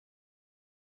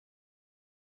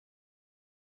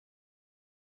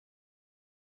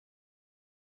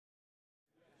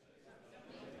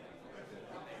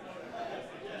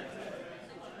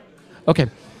Okay.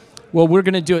 Well, we're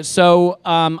going to do it. So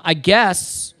I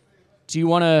guess, do you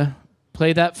want to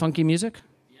play that funky music?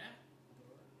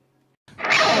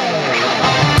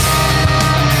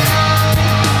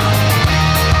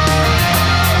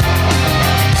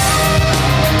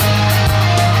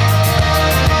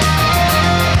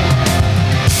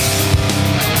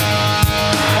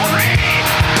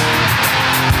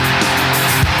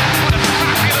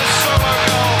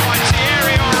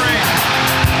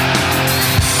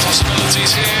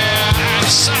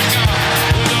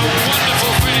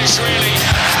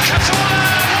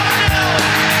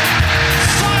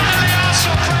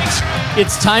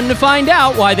 It's time to find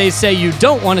out why they say you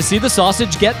don't want to see the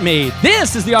sausage get made.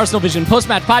 This is the ArsenalVision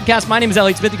post-match podcast. My name is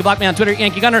Elliot Smith. You can block me on Twitter,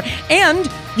 Yankee Gunner. And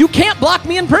you can't block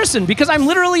me in person because I'm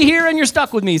literally here and you're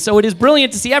stuck with me. So it is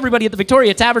brilliant to see everybody at the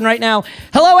Victoria Tavern right now.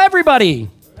 Hello, everybody.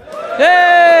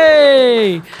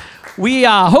 Hey! We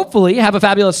hopefully have a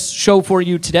fabulous show for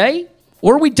you today,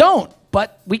 or we don't.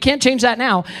 But we can't change that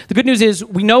now. The good news is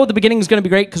we know the beginning is going to be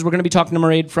great because we're going to be talking to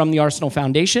Mairead from the Arsenal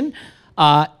Foundation.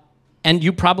 And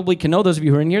you probably can know, those of you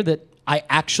who are in here, that I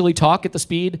actually talk at the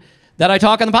speed that I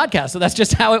talk on the podcast. So that's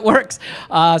just how it works.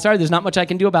 Sorry, there's not much I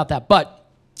can do about that. But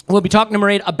we'll be talking to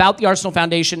Mairead about the Arsenal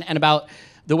Foundation and about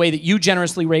the way that you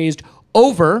generously raised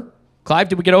over, Clive,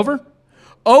 did we get over?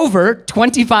 Over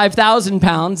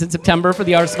 £25,000 in September for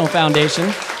the Arsenal Foundation.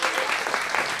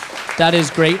 That is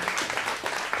great.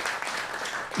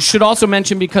 Should also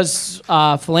mention, because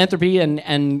philanthropy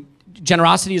and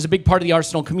generosity is a big part of the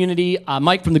Arsenal community.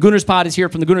 Mike from the Gooners Pod is here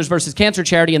from the Gooners vs. Cancer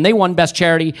charity, and they won Best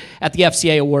Charity at the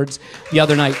FCA Awards the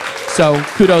other night. So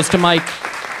kudos to Mike.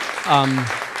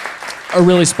 A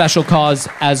really special cause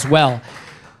as well.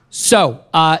 So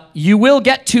you will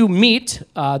get to meet,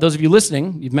 those of you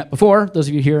listening, you've met before, those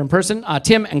of you here in person,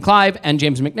 Tim and Clive and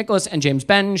James McNicholas and James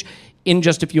Benge in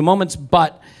just a few moments,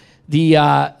 but the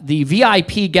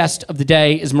VIP guest of the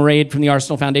day is Mairead from the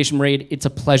Arsenal Foundation. Mairead, it's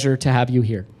a pleasure to have you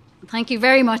here. Thank you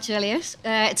very much, Elliot.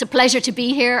 It's a pleasure to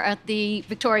be here at the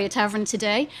Victoria Tavern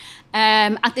today,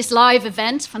 at this live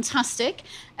event. Fantastic.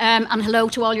 And hello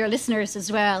to all your listeners as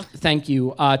well. Thank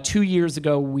you. 2 years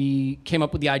ago, we came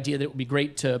up with the idea that it would be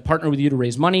great to partner with you to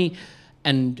raise money,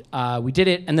 and we did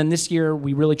it. And then this year,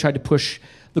 we really tried to push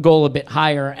the goal a bit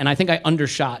higher, and I think I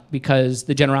undershot because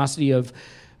the generosity of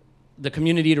the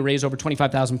community to raise over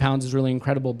 £25,000 is really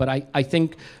incredible. But I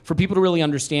think for people to really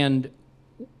understand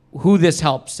who this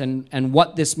helps and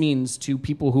what this means to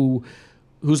people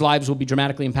whose lives will be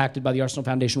dramatically impacted by the Arsenal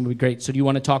Foundation would be great. So do you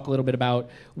want to talk a little bit about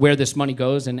where this money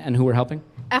goes and who we're helping?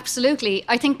 Absolutely.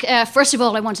 I think, first of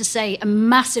all, I want to say a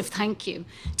massive thank you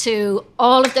to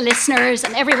all of the listeners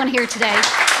and everyone here today.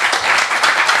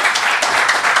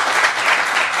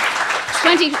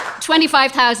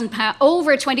 £25,000,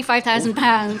 over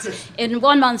 £25,000 in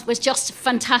 1 month was just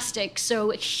fantastic.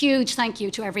 So a huge thank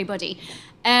you to everybody.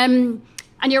 And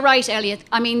you're right, Elliot.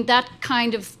 I mean, that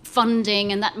kind of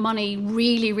funding and that money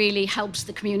really, really helps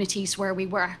the communities where we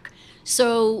work.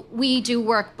 So we do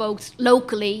work both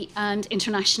locally and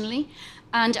internationally.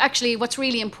 And actually, what's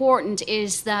really important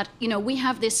is that, you know, we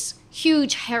have this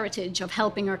huge heritage of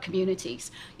helping our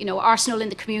communities. You know, Arsenal in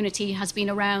the community has been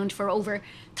around for over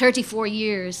 34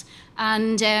 years.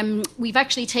 And we've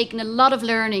actually taken a lot of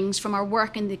learnings from our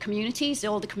work in the communities,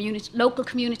 all the local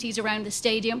communities around the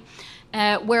stadium,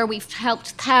 where we've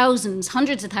helped thousands,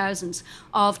 hundreds of thousands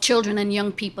of children and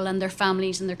young people and their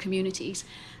families and their communities.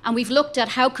 And we've looked at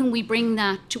how can we bring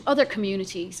that to other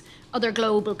communities, other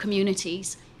global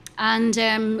communities.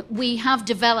 And we have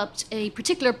developed a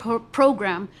particular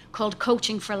program called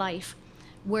Coaching for Life,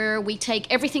 where we take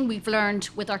everything we've learned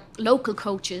with our local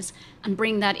coaches and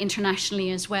bring that internationally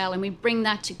as well. And we bring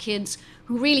that to kids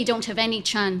who really don't have any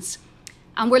chance.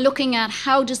 And we're looking at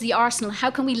how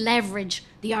can we leverage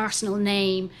the Arsenal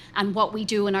name and what we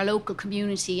do in our local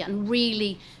community and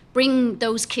really bring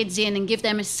those kids in and give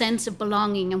them a sense of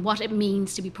belonging and what it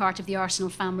means to be part of the Arsenal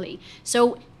family.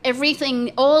 So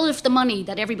everything, all of the money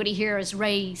that everybody here has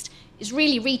raised is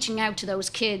really reaching out to those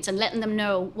kids and letting them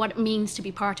know what it means to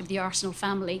be part of the Arsenal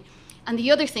family. And the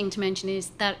other thing to mention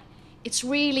is that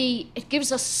it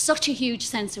gives us such a huge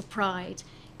sense of pride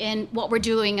in what we're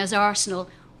doing as Arsenal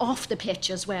off the pitch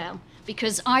as well.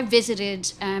 Because I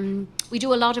visited, we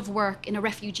do a lot of work in a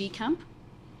refugee camp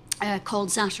called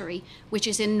Zaatari, which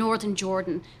is in northern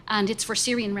Jordan, and it's for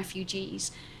Syrian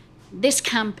refugees. This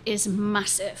camp is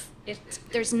massive.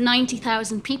 There's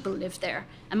 90,000 people live there,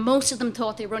 and most of them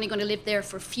thought they were only going to live there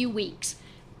for a few weeks.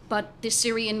 But the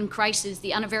Syrian crisis,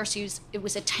 the anniversaries, it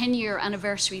was a 10-year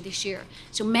anniversary this year.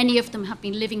 So many of them have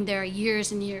been living there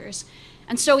years and years.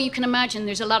 And so you can imagine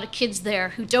there's a lot of kids there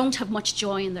who don't have much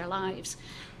joy in their lives.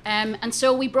 And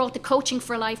so we brought the Coaching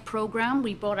for Life program.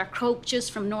 We brought our coaches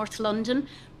from North London,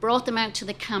 brought them out to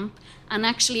the camp. And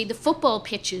actually the football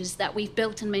pitches that we've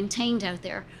built and maintained out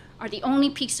there are the only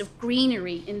piece of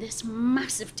greenery in this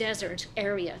massive desert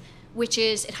area, which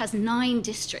is, it has 9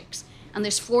 districts and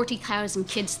there's 40,000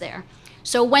 kids there.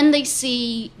 So when they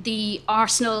see the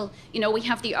Arsenal, we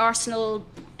have the Arsenal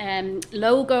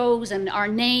logos and our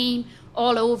name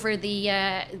all over the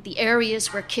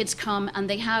areas where kids come, and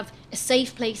they have a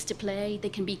safe place to play. They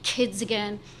can be kids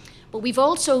again. But we've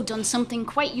also done something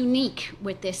quite unique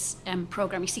with this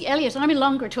program. You see, Elliot, I'm a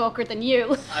longer talker than you.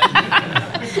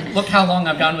 Look how long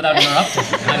I've gone without interrupting.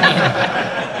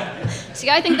 See,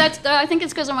 I think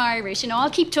it's because I'm Irish. I'll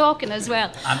keep talking as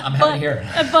well. I'm happy here.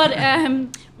 But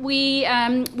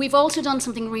we've also done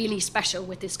something really special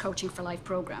with this Coaching for Life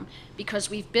program, because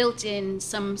we've built in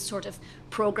some sort of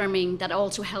programming that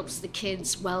also helps the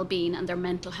kids' well-being and their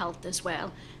mental health as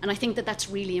well. And I think that that's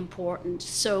really important.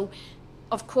 So,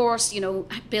 of course,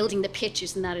 building the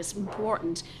pitches and that is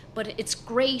important, but it's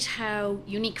great how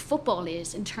unique football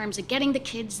is in terms of getting the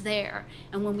kids there.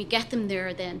 And when we get them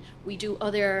there, then we do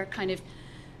other kind of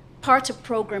parts of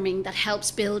programming that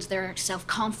helps build their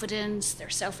self-confidence, their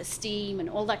self-esteem, and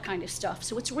all that kind of stuff.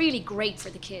 So it's really great for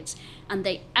the kids, and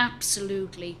they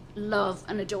absolutely love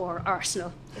and adore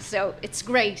Arsenal. So it's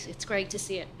great. It's great to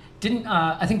see it. Didn't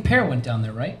I think Per went down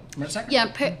there, right? Mertesacker?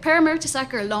 Yeah, Per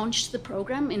Mertesacker launched the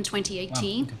program in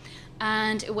 2018, wow, okay,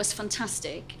 and it was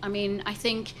fantastic. I mean, I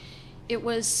think it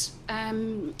was.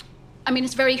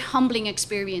 It's a very humbling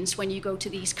experience when you go to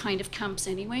these kind of camps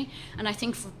anyway, and I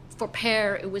think for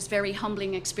Per it was very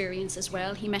humbling experience as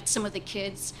well. He met some of the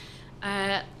kids.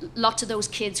 Lots of those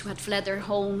kids who had fled their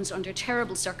homes under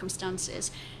terrible circumstances,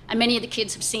 and many of the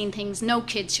kids have seen things no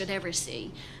kids should ever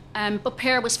see. But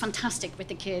Per was fantastic with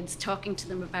the kids, talking to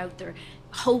them about their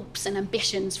hopes and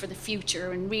ambitions for the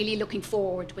future and really looking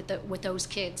forward with those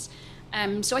kids.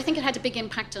 So I think it had a big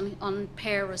impact on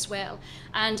Per as well.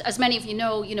 And as many of you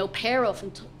know, Per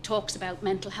often talks about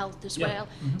mental health as well.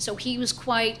 Mm-hmm. So he was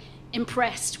quite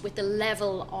impressed with the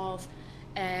level of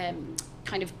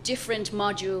kind of different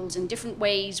modules and different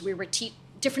ways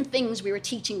different things we were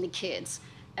teaching the kids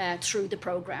through the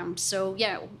program. So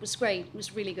yeah, it was great. It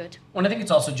was really good. Well, and I think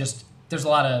it's also just, there's a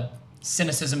lot of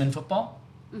cynicism in football.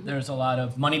 Mm-hmm. There's a lot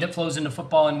of money that flows into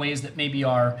football in ways that maybe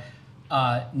are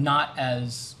not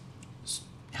as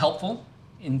helpful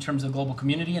in terms of global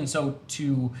community. And so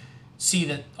to see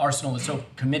that Arsenal is so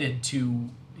committed to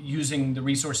using the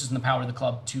resources and the power of the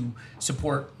club to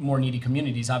support more needy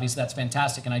communities, obviously that's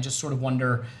fantastic. And I just sort of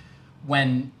wonder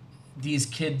when these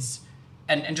kids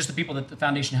and just the people that the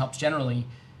foundation helps generally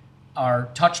are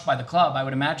touched by the club, I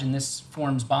would imagine this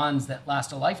forms bonds that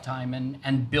last a lifetime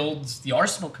and builds the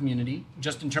Arsenal community,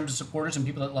 just in terms of supporters and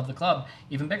people that love the club,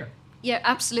 even bigger. Yeah,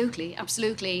 absolutely,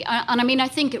 absolutely. And I mean, I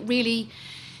think it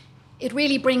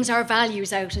really brings our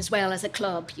values out as well as a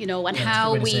club, and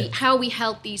how we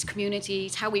help these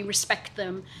communities, how we respect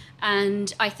them.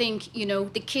 And I think,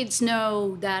 the kids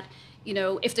know that,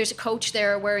 if there's a coach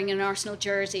there wearing an Arsenal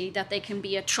jersey, that they can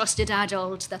be a trusted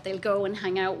adult that they'll go and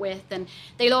hang out with. And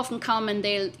they'll often come and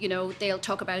they'll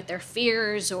talk about their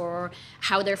fears or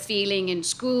how they're feeling in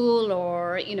school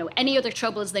or, any other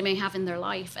troubles they may have in their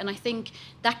life. And I think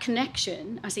that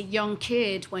connection as a young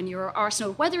kid when you're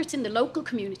Arsenal, whether it's in the local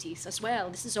communities as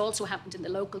well, this has also happened in the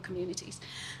local communities.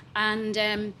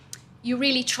 And you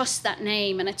really trust that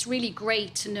name. And it's really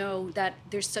great to know that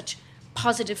there's such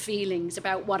positive feelings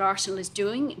about what Arsenal is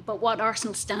doing, but what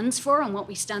Arsenal stands for and what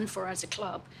we stand for as a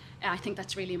club. I think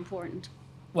that's really important.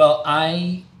 Well,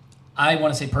 I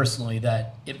want to say personally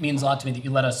that it means a lot to me that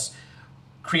you let us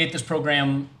create this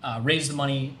program, raise the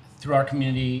money through our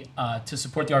community to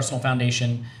support the Arsenal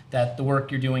Foundation, that the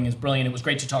work you're doing is brilliant. It was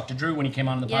great to talk to Drew when he came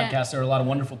on the podcast. There are a lot of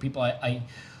wonderful people. I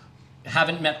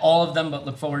haven't met all of them, but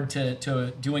look forward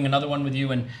to doing another one with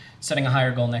you and setting a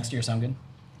higher goal next year. Sound good?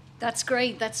 That's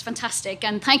great. That's fantastic.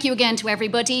 And thank you again to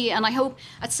everybody. And I hope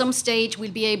at some stage we'll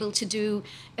be able to do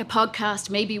a podcast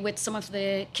maybe with some of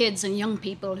the kids and young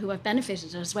people who have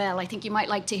benefited as well. I think you might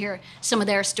like to hear some of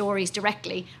their stories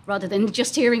directly rather than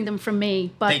just hearing them from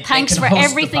me. But thanks for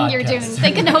everything you're doing.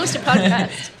 They can host a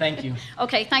podcast. Thank you.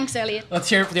 Okay, thanks, Elliot. Let's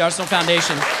hear it for the Arsenal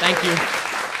Foundation. Thank you.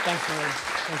 Thanks, Mairead.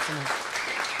 Thanks so much.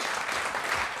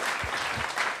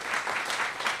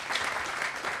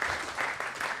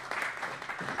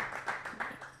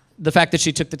 The fact that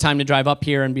she took the time to drive up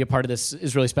here and be a part of this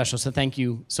is really special. So thank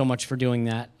you so much for doing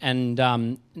that. And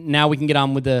now we can get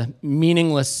on with the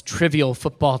meaningless, trivial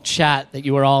football chat that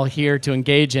you are all here to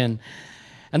engage in.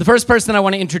 And the first person I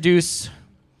want to introduce,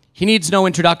 he needs no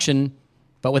introduction,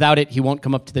 but without it, he won't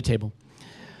come up to the table.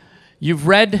 You've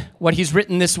read what he's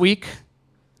written this week.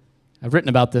 I've written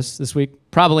about this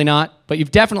week. Probably not, but you've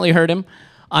definitely heard him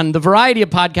on the variety of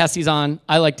podcasts he's on.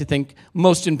 I like to think,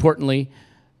 most importantly,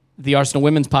 the Arsenal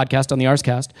Women's podcast on the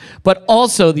Arscast, but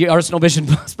also the ArsenalVision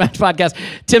podcast.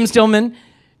 Tim Stillman.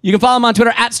 You can follow him on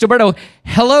Twitter at Stillberto.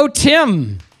 Hello,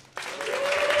 Tim.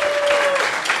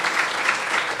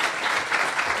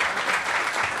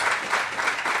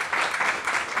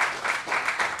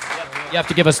 You have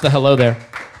to give us the hello there.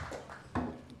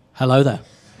 Hello there.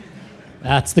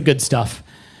 That's the good stuff.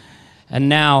 And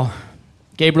now,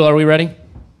 Gabriel, are we ready?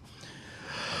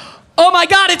 Oh my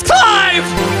God, it's Clive!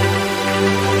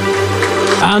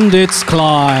 And it's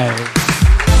Clive.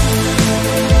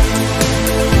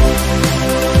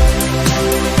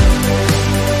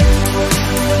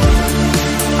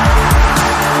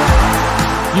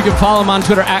 You can follow him on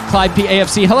Twitter at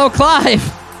ClivePAFC. Hello, Clive.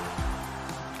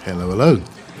 Hello, hello.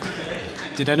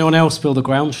 Did anyone else feel the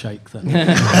ground shake then?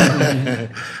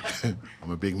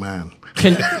 I'm a big man.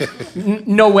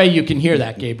 No way you can hear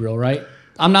that, Gabriel, right?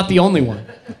 I'm not the only one.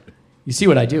 You see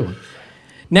what I do.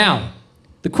 Now,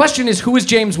 the question is, who is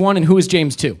James 1 and who is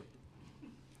James 2?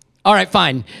 All right,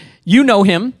 fine. You know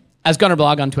him as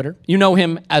Gunnerblog on Twitter. You know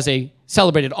him as a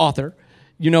celebrated author.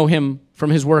 You know him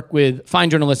from his work with fine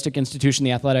journalistic institution,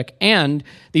 The Athletic, and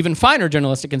the even finer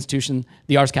journalistic institution,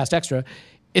 the Arscast Extra.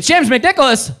 It's James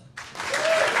McNicholas.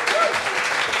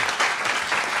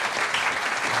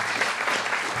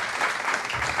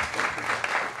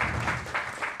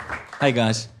 Hey,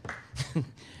 guys.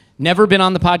 Never been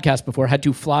on the podcast before, had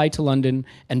to fly to London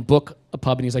and book a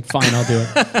pub, and he's like, fine, I'll do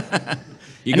it.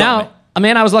 You and got now, me. a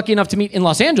man I was lucky enough to meet in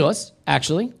Los Angeles,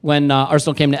 actually, when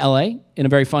Arsenal came to LA in a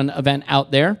very fun event out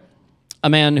there. A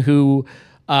man who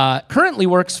currently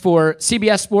works for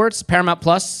CBS Sports, Paramount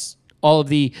Plus, all of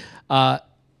the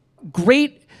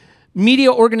great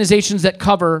media organizations that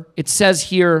cover, it says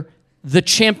here, the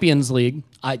Champions League.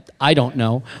 I don't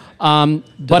know.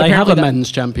 But they have a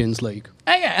men's Champions League.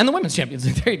 Yeah, and the women's Champions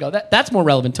League. There you go. That's more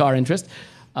relevant to our interest,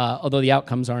 although the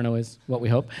outcomes aren't always what we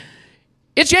hope.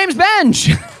 It's James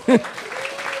Benge.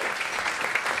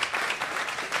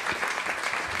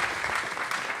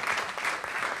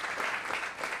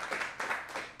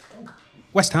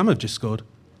 West Ham have just scored.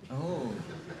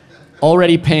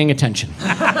 Already paying attention.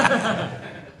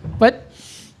 But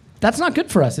that's not good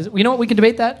for us, is it? You know what? We can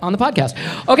debate that on the podcast.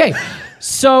 Okay,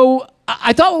 so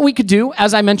I thought what we could do,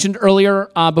 as I mentioned earlier,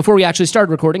 before we actually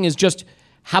started recording, is just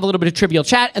have a little bit of trivial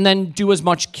chat and then do as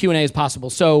much Q&A as possible.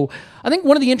 So I think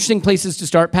one of the interesting places to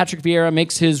start, Patrick Vieira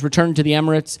makes his return to the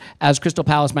Emirates as Crystal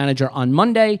Palace manager on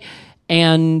Monday,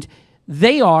 and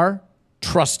they are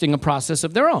trusting a process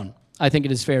of their own, I think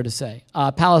it is fair to say.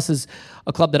 Palace is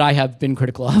a club that I have been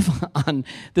critical of on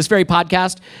this very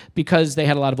podcast because they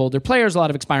had a lot of older players, a lot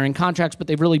of expiring contracts, but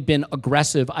they've really been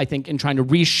aggressive, I think, in trying to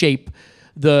reshape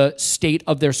the state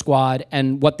of their squad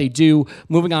and what they do,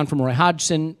 moving on from Roy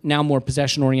Hodgson, now more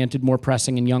possession-oriented, more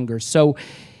pressing and younger. So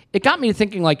it got me to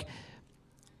thinking, like,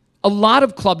 a lot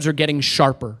of clubs are getting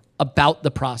sharper about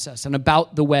the process and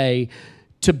about the way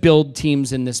to build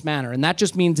teams in this manner. And that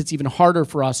just means it's even harder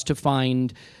for us to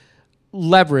find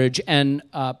leverage and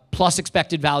plus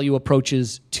expected value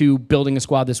approaches to building a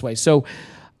squad this way. So,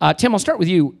 Tim, I'll start with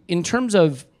you. In terms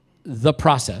of the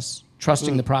process,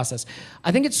 trusting the process,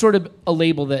 I think it's sort of a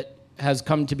label that has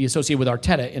come to be associated with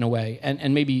Arteta in a way,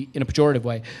 and maybe in a pejorative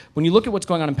way. When you look at what's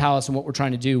going on in Palace and what we're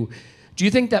trying to do you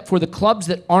think that for the clubs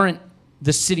that aren't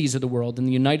the Cities of the world and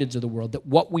the Uniteds of the world, that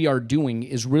what we are doing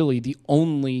is really the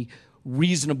only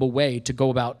reasonable way to go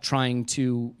about trying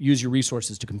to use your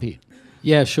resources to compete?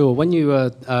 Yeah, sure. When you were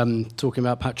talking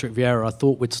about Patrick Vieira, I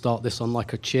thought we'd start this on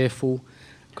like a cheerful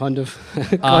kind of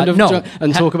no.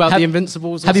 And talk about the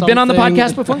Invincibles. Have you been on the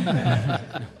podcast before?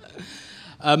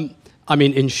 I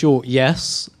mean, in short,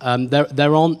 yes.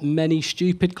 There aren't many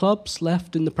stupid clubs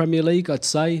left in the Premier League, I'd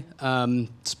say.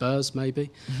 Spurs,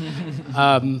 maybe.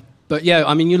 But yeah,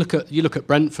 I mean, you look at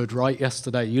Brentford, right?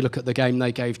 Yesterday, you look at the game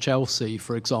they gave Chelsea,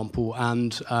 for example,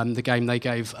 and the game they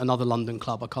gave another London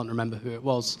club. I can't remember who it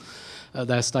was at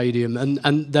their stadium.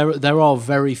 And there are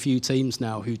very few teams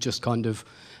now who just kind of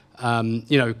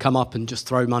come up and just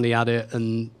throw money at it.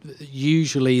 And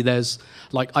usually there's,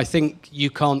 like, I think you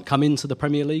can't come into the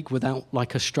Premier League without,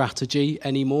 like, a strategy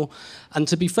anymore. And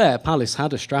to be fair, Palace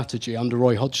had a strategy under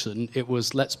Roy Hodgson. It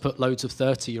was, let's put loads of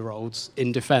 30-year-olds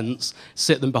in defence,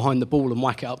 sit them behind the ball and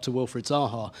whack it up to Wilfried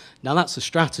Zaha. Now, that's a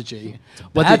strategy.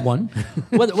 Bad one.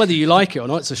 whether you like it or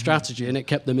not, it's a strategy, and it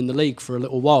kept them in the league for a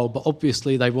little while. But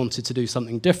obviously, they wanted to do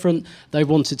something different. They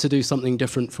wanted to do something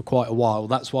different for quite a while.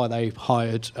 That's why they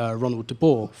hired Ronald de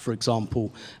Boer, for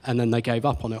example, and then they gave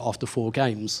up on it after 4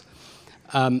 games.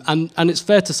 And it's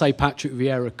fair to say Patrick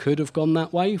Vieira could have gone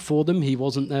that way for them. He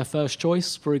wasn't their first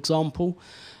choice, for example.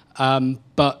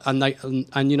 But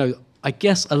you know, I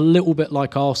guess a little bit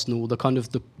like Arsenal,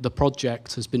 the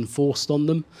project has been forced on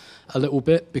them a little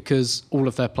bit because all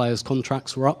of their players'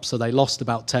 contracts were up, so they lost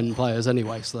about 10 players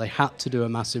anyway, so they had to do a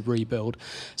massive rebuild.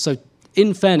 So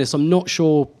in fairness, I'm not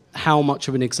sure how much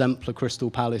of an exemplar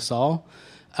Crystal Palace are,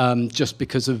 just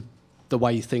because of the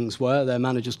way things were. Their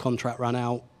manager's contract ran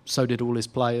out, so did all his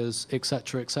players,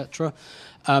 etc., etc.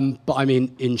 But I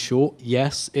mean, in short,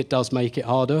 yes, it does make it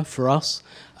harder for us.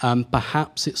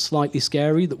 Perhaps it's slightly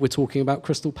scary that we're talking about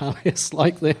Crystal Palace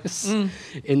like this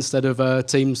instead of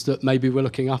teams that maybe we're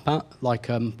looking up at, like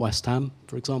West Ham,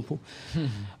 for example.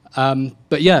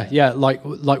 But yeah, like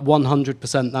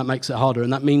 100%, that makes it harder,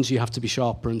 and that means you have to be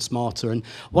sharper and smarter. And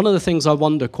one of the things I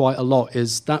wonder quite a lot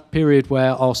is that period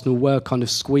where Arsenal were kind of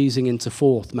squeezing into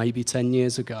fourth, maybe 10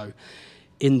 years ago.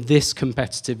 In this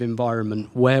competitive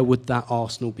environment, where would that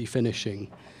Arsenal be finishing?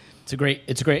 It's a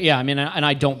great, yeah. I mean, and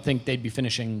I don't think they'd be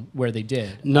finishing where they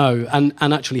did. No, and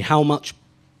actually, how much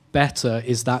better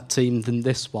is that team than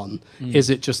this one? Is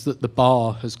it just that the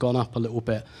bar has gone up a little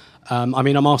bit? I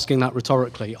mean, I'm asking that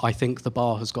rhetorically. I think the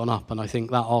bar has gone up, and I think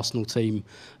that Arsenal team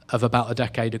of about a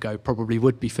decade ago probably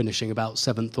would be finishing about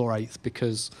 7th or 8th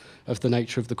because of the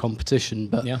nature of the competition.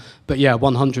 But yeah,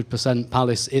 100%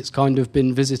 Palace, it's kind of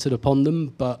been visited upon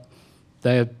them, but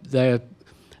they've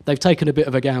taken a bit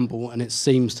of a gamble, and it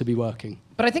seems to be working.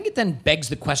 But I think it then begs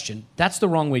the question. That's the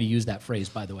wrong way to use that phrase,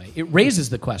 by the way. It raises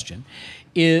the question.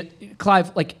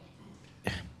 Clive, like,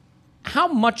 how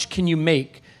much can you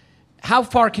make? How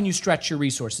far can you stretch your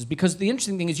resources? Because the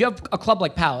interesting thing is you have a club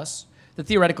like Palace that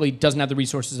theoretically doesn't have the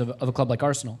resources of a club like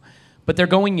Arsenal, but they're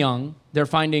going young. They're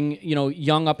finding,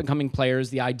 young up-and-coming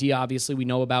players. The idea, obviously, we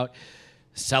know about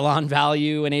sell-on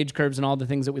value and age curves and all the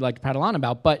things that we like to prattle on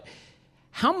about. But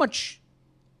how much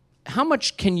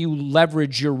can you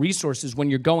leverage your resources when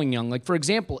you're going young? Like, for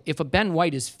example, if a Ben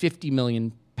White is 50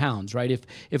 million pounds, right?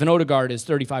 If an Odegaard is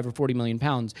 35 or 40 million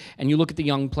pounds, and you look at the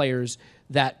young players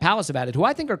that Palace have added, who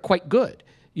I think are quite good,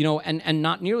 and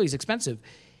not nearly as expensive,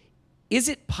 is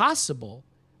it possible,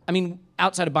 I mean,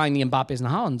 outside of buying the Mbappes and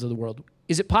Haalands of the world,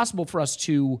 is it possible for us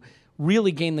to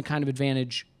really gain the kind of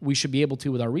advantage we should be able to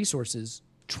with our resources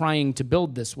trying to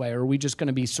build this way? Or are we just going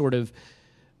to be sort of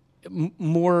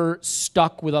more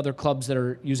stuck with other clubs that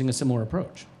are using a similar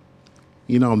approach?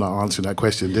 You know I'm not answering that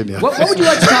question, didn't you? What would you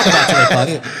like to talk about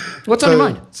today, Clive? What's on your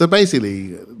mind? So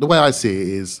basically, the way I see it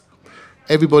is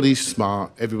everybody's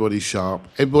smart, everybody's sharp,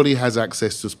 everybody has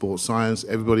access to sports science,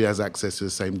 everybody has access to the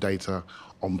same data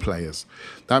on players.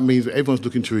 That means everyone's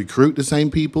looking to recruit the same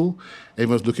people,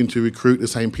 everyone's looking to recruit the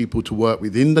same people to work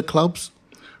within the clubs,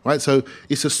 right? So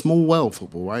it's a small world,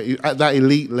 football, right? At that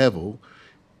elite level,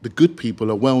 the good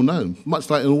people are well known. Much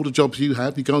like in all the jobs you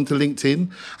have, you go onto LinkedIn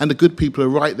and the good people are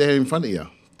right there in front of you.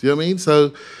 Do you know what I mean?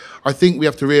 So I think we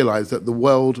have to realise that the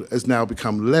world has now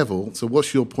become level. So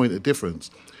what's your point of difference?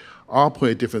 Our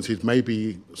point of difference is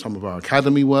maybe some of our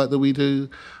academy work that we do,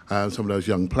 some of those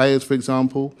young players, for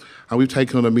example, and we've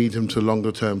taken on a medium to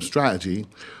longer term strategy.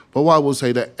 But what I will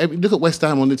say that, look at West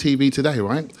Ham on the TV today,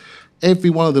 right?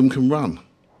 Every one of them can run,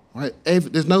 right?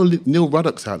 There's no Neil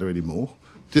Ruddocks out there anymore.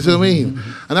 Do you see what I mean?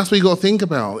 And that's what you got to think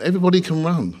about. Everybody can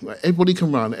run. Right? Everybody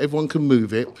can run. Everyone can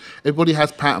move it. Everybody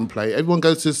has pattern play. Everyone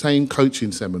goes to the same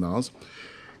coaching seminars.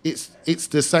 It's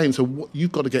the same. So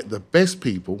you've got to get the best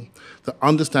people that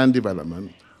understand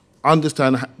development,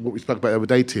 understand what we spoke about the other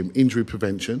day, Tim, injury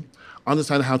prevention,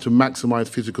 understand how to maximise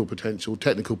physical potential,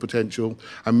 technical potential,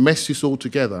 and mesh this all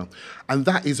together. And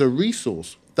that is a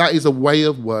resource. That is a way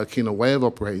of working, a way of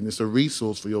operating. It's a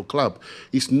resource for your club.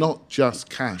 It's not just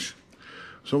cash.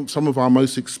 Some of our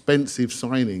most expensive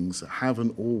signings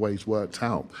haven't always worked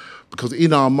out because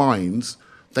in our minds,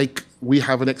 we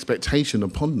have an expectation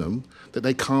upon them that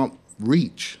they can't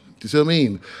reach. Do you see what I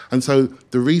mean? And so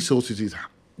the resources is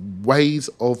ways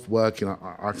of working.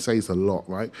 I say it's a lot,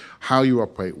 right? How you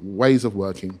operate, ways of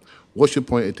working. What's your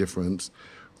point of difference?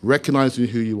 Recognizing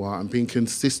who you are and being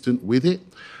consistent with it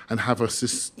and have a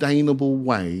sustainable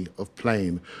way of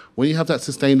playing. When you have that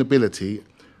sustainability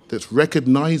that's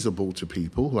recognizable to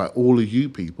people, like all of you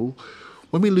people,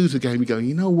 when we lose a game, you go,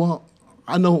 you know what?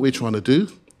 I know what we're trying to do.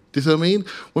 Do you see what I mean?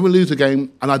 When we lose a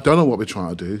game and I don't know what we're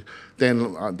trying to do,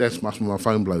 then that's when my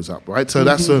phone blows up, right? So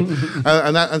that's and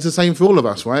it's the same for all of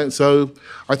us, right? So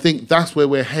I think that's where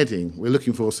we're heading. We're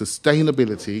looking for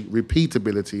sustainability,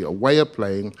 repeatability, a way of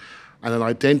playing, and an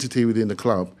identity within the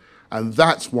club. And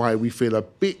that's why we feel a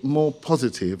bit more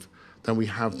positive than we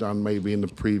have done maybe in the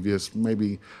previous,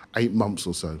 maybe 8 months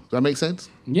or so. Does that make sense?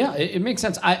 Yeah, it makes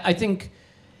sense. I think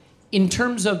in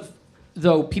terms of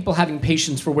though, people having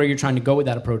patience for where you're trying to go with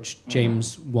that approach,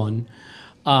 James, one.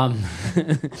 Like,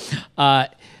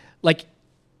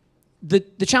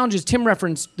 the challenge is Tim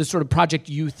referenced the sort of project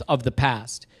youth of the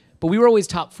past, but we were always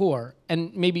top four,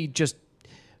 and maybe just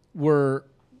were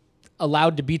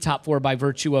allowed to be top four by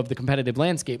virtue of the competitive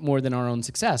landscape more than our own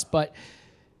success. But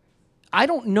I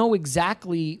don't know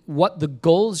exactly what the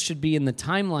goals should be and the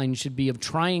timeline should be of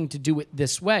trying to do it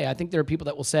this way. I think there are people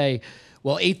that will say,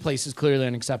 well, 8th place is clearly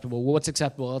unacceptable. Well, what's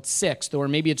acceptable? Well, it's 6th. Or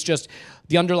maybe it's just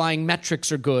the underlying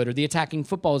metrics are good or the attacking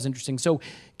football is interesting. So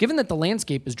given that the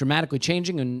landscape is dramatically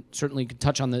changing, and certainly could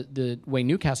touch on the way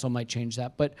Newcastle might change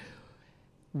that, but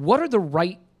what are the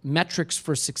right metrics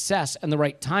for success and the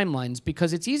right timelines?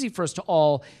 Because it's easy for us to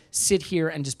all sit here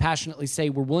and just passionately say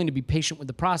we're willing to be patient with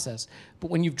the process. But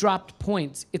when you've dropped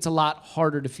points, it's a lot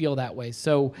harder to feel that way.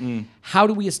 So how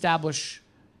do we establish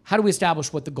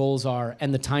what the goals are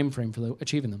and the time frame for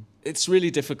achieving them? It's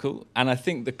really difficult, and I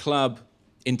think the club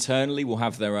internally will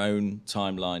have their own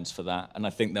timelines for that, and I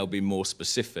think they'll be more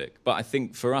specific. But I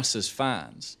think for us as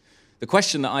fans, the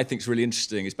question that I think is really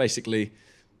interesting is basically,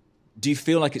 do you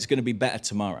feel like it's going to be better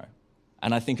tomorrow?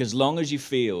 And I think as long as you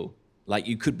feel like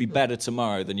you could be better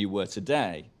tomorrow than you were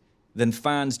today, then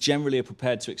fans generally are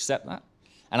prepared to accept that.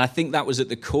 And I think that was at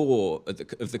the core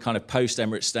of the kind of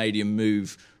post-Emirates Stadium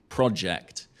move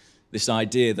project, this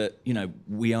idea that, you know,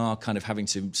 we are kind of having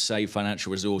to save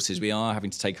financial resources, we are having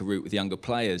to take a route with younger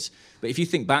players. But if you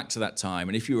think back to that time,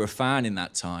 and if you were a fan in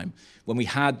that time, when we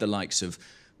had the likes of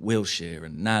Wilshere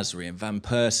and Nasri and Van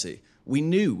Persie, we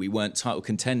knew we weren't title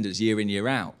contenders year in, year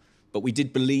out, but we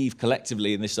did believe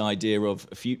collectively in this idea of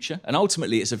a future. And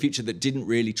ultimately, it's a future that didn't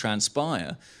really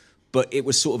transpire, but it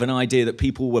was sort of an idea that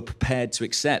people were prepared to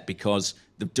accept because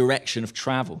the direction of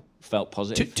travel felt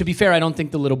positive. To be fair, I don't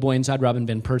think the little boy inside Robin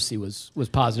Van Persie was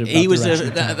positive. He was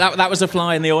that was a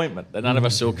fly in the ointment that none of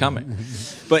us saw coming.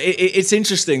 But it's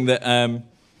interesting that,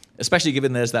 especially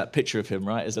given there's that picture of him,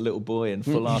 right, as a little boy in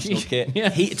full Arsenal kit.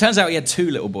 Yeah. It turns out he had 2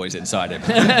 little boys inside him.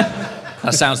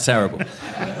 That sounds terrible.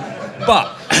 But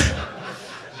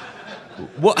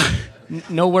what?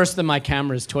 No worse than my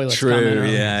camera's toilet. True,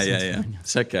 yeah.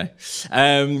 It's okay.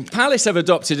 Palace have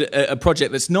adopted a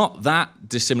project that's not that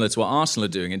dissimilar to what Arsenal are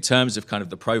doing in terms of kind of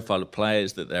the profile of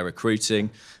players that they're recruiting.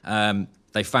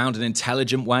 They found an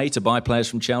intelligent way to buy players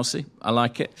from Chelsea. I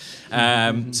like it.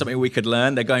 Something we could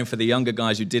learn. They're going for the younger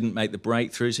guys who didn't make the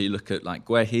breakthrough. So you look at like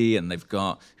Guehi, and they've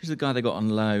got, who's the guy they got on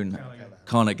loan?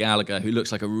 Conor Gallagher, who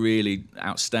looks like a really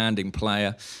outstanding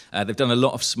player. They've done a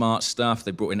lot of smart stuff.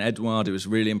 They brought in Edouard, who was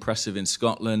really impressive in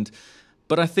Scotland.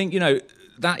 But I think, you know,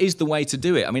 that is the way to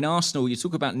do it. I mean, Arsenal, you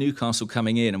talk about Newcastle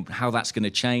coming in and how that's going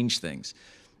to change things.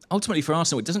 Ultimately, for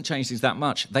Arsenal, it doesn't change things that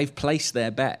much. They've placed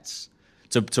their bets.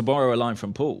 To borrow a line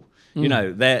from Paul, you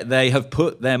know, they have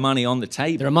put their money on the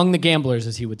table. They're among the gamblers,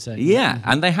 as he would say. Yeah,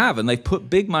 and they have, and they've put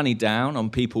big money down on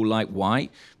people like White,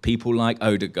 people like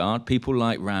Odegaard, people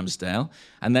like Ramsdale,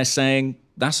 and they're saying,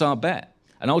 that's our bet.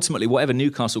 And ultimately, whatever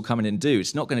Newcastle come in and do,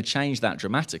 it's not going to change that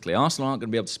dramatically. Arsenal aren't going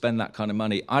to be able to spend that kind of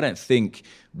money, I don't think,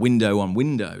 window on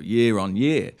window, year on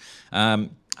year.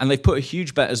 And they've put a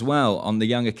huge bet as well on the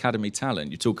young academy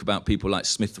talent. You talk about people like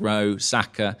Smith Rowe,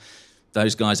 Saka.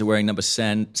 Those guys are wearing number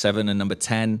 7 and number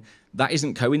 10. That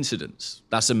isn't coincidence.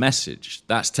 That's a message.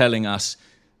 That's telling us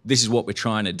this is what we're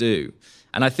trying to do.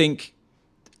 And I think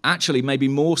actually maybe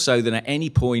more so than at any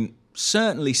point,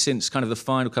 certainly since kind of the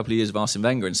final couple of years of Arsene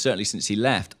Wenger and certainly since he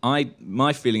left,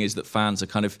 my feeling is that fans are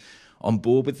kind of on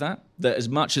board with that. That as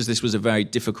much as this was a very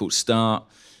difficult start,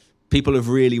 people have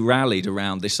really rallied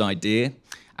around this idea.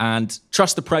 And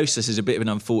trust the process is a bit of an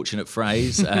unfortunate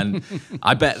phrase. And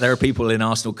I bet there are people in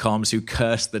Arsenal comms who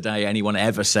cursed the day anyone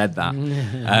ever said that.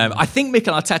 I think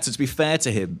Mikel Arteta, to be fair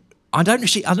to him, I don't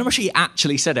know if he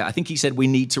actually said it. I think he said we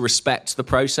need to respect the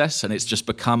process, and it's just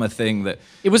become a thing that...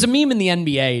 It was a meme in the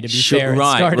NBA, to be fair.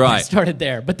 Right. It started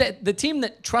there. But the team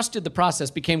that trusted the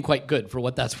process became quite good, for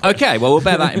what that's worth. Okay, well, we'll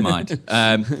bear that in mind.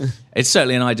 It's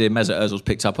certainly an idea Mesut Ozil's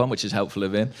picked up on, which is helpful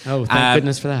of him. Oh, thank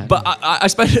goodness for that. But I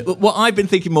suppose what I've been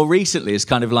thinking more recently is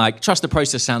kind of like, trust the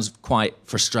process sounds quite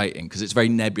frustrating because it's a very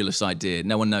nebulous idea.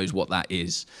 No one knows what that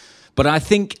is. But I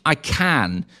think I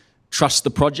can trust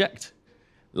the project.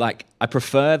 Like, I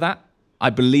prefer that. I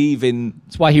believe in...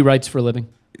 That's why he writes for a living.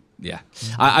 Yeah.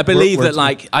 I believe that,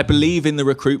 like, I believe in the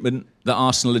recruitment that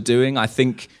Arsenal are doing. I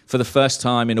think for the first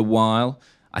time in a while,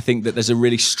 I think that there's a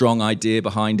really strong idea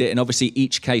behind it. And obviously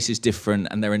each case is different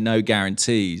and there are no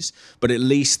guarantees, but at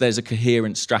least there's a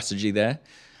coherent strategy there.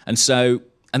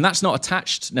 And that's not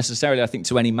attached necessarily, I think,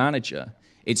 to any manager.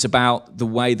 It's about the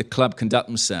way the club conduct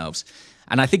themselves.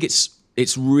 And I think it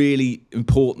it's really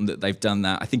important that they've done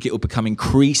that. I think it will become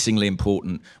increasingly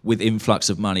important with influx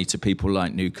of money to people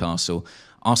like Newcastle.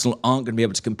 Arsenal aren't going to be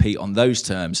able to compete on those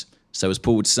terms. So as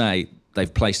Paul would say,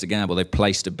 they've placed a gamble, they've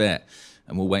placed a bet,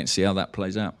 and we'll wait and see how that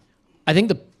plays out. I think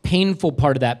the painful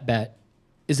part of that bet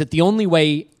is that the only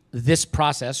way this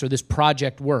process or this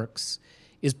project works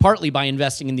is partly by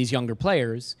investing in these younger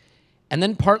players and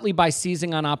then partly by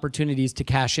seizing on opportunities to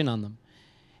cash in on them.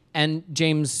 And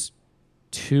James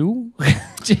Benge.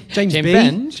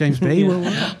 James B.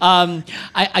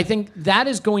 I think that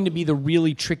is going to be the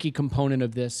really tricky component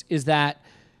of this, is that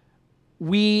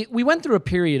we went through a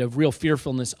period of real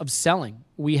fearfulness of selling.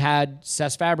 We had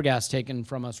Cesc Fabregas taken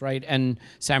from us, right? And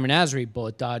Samir Nasri,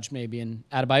 bullet dodge maybe, and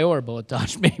Adebayor, bullet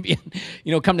dodge maybe.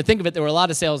 And, come to think of it, there were a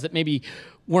lot of sales that maybe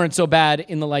weren't so bad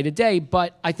in the light of day.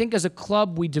 But I think as a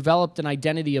club, we developed an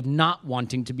identity of not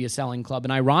wanting to be a selling club.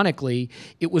 And ironically,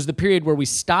 it was the period where we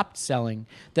stopped selling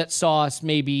that saw us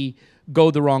maybe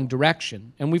go the wrong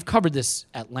direction. And we've covered this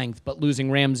at length, but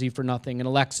losing Ramsey for nothing and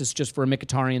Alexis just for a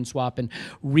Mkhitaryan swap and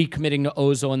recommitting to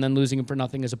Ozil and then losing him for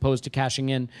nothing as opposed to cashing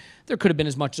in. There could have been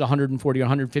as much as 140 or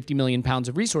 150 million pounds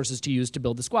of resources to use to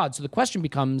build the squad. So the question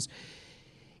becomes,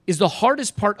 is the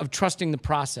hardest part of trusting the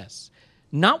process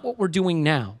not what we're doing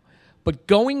now, but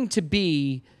going to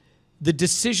be the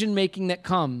decision-making that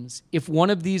comes if one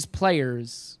of these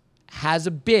players has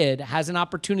a bid, has an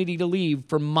opportunity to leave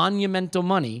for monumental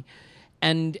money,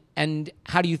 and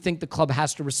how do you think the club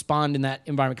has to respond in that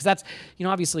environment? Because that's,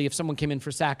 obviously if someone came in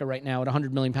for Saka right now at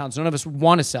 100 million pounds, none of us would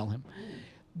want to sell him.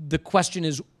 The question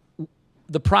is,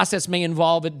 the process may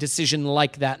involve a decision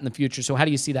like that in the future. So how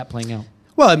do you see that playing out?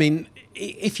 Well, I mean,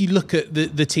 if you look at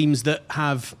the teams that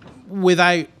have,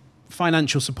 without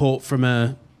financial support from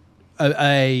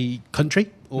a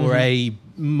country or a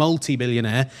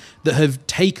multi-billionaire, that have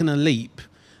taken a leap,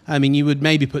 I mean, you would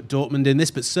maybe put Dortmund in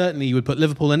this, but certainly you would put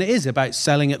Liverpool, and it is about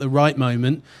selling at the right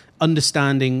moment,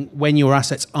 understanding when your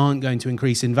assets aren't going to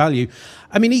increase in value.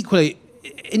 I mean, equally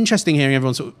interesting hearing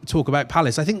everyone sort of talk about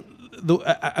Palace. I think,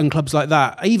 and clubs like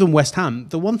that, even West Ham,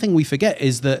 the one thing we forget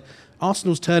is that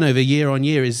Arsenal's turnover year on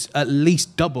year is at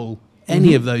least double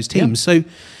any of those teams. Yeah. So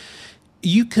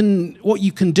what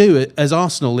you can do as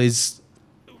Arsenal is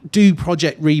do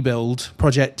project rebuild,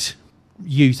 project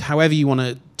youth, however you want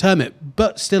to term it,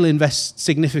 but still invest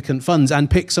significant funds and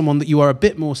pick someone that you are a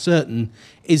bit more certain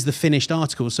is the finished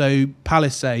article. So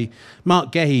Palace say,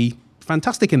 Mark Gahey,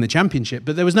 fantastic in the Championship,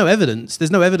 but there was no evidence.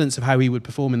 There's no evidence of how he would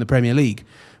perform in the Premier League.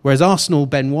 Whereas Arsenal,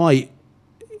 Ben White,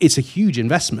 it's a huge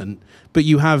investment, but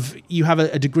you have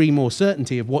a degree more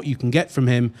certainty of what you can get from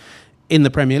him in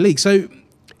the Premier League. So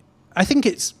I think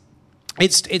it's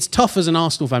tough as an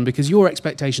Arsenal fan because your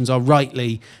expectations are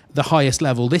rightly the highest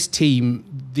level. This team,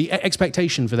 the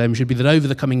expectation for them should be that over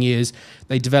the coming years,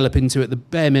 they develop into, at the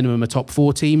bare minimum, a top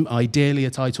 4 team, ideally a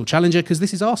title challenger, because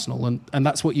this is Arsenal, and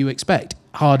that's what you expect,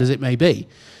 hard as it may be.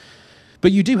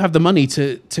 But you do have the money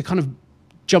to kind of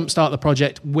jumpstart the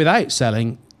project without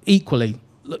selling. Equally,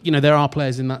 look, there are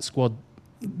players in that squad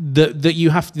that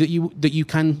you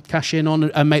can cash in on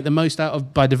and make the most out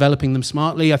of by developing them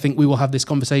smartly. I think we will have this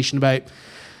conversation about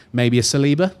maybe a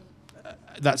Saliba.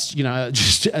 That's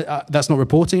that's not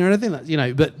reporting or anything.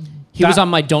 But he was on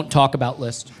my don't talk about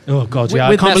list. Oh God, yeah,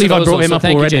 I can't believe I brought him up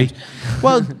already.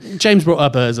 Well, James brought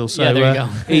up Ozil, so yeah, there you go.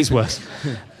 He's worse.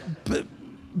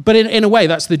 But in a way,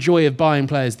 that's the joy of buying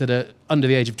players that are under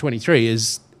the age of 23.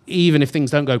 Is even if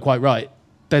things don't go quite right,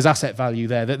 there's asset value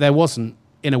there that there wasn't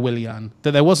in a Willian,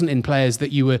 that there wasn't in players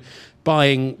that you were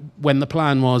buying when the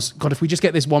plan was, God, if we just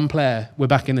get this one player, we're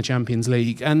back in the Champions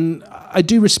League. And I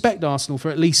do respect Arsenal for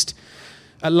at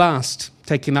last,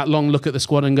 taking that long look at the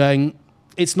squad and going,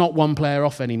 it's not one player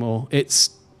off anymore, it's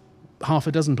half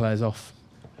a dozen players off.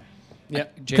 Yeah.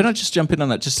 Can I just jump in on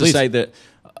that, just to say that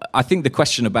I think the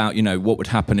question about, what would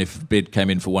happen if a bid came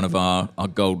in for one of our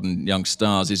golden young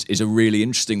stars is a really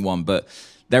interesting one, but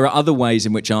there are other ways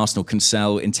in which Arsenal can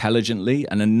sell intelligently,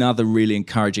 and another really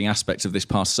encouraging aspect of this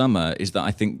past summer is that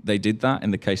I think they did that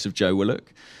in the case of Joe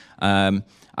Willock. I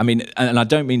mean, and I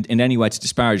don't mean in any way to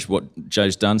disparage what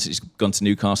Joe's done. So he's gone to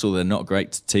Newcastle. They're not a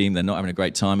great team. They're not having a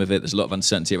great time of it. There's a lot of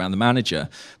uncertainty around the manager.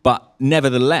 But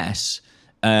nevertheless,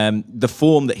 the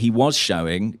form that he was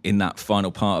showing in that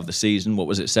final part of the season,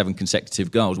 7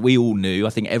 consecutive goals, we all knew, I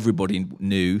think everybody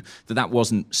knew, that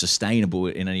wasn't sustainable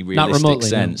in any realistic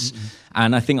sense. No.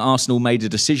 And I think Arsenal made a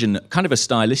decision, kind of a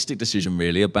stylistic decision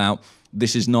really, about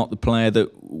this is not the player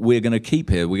that we're going to keep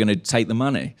here. We're going to take the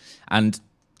money. And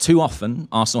too often,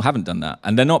 Arsenal haven't done that.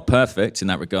 And they're not perfect in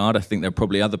that regard. I think there are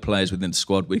probably other players within the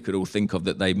squad we could all think of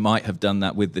that they might have done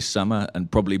that with this summer and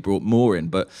probably brought more in.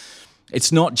 But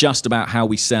it's not just about how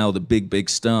we sell the big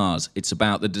stars. It's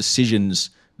about the decisions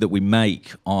that we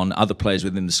make on other players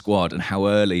within the squad and how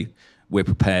early we're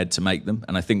prepared to make them.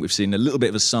 And I think we've seen a little bit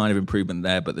of a sign of improvement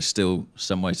there, but there's still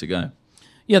some way to go.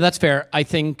 Yeah, that's fair. I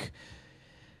think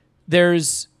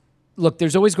there's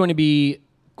always going to be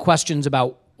questions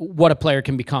about what a player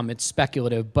can become. It's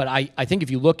speculative, but I think if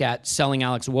you look at selling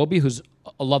Alex Iwobi, who's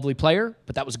a lovely player,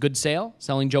 but that was a good sale.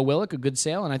 Selling Joe Willock, a good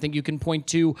sale. And I think you can point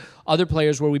to other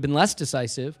players where we've been less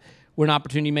decisive, where an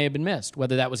opportunity may have been missed.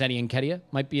 Whether that was Eddie Nketiah,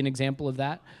 might be an example of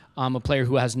that. A player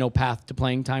who has no path to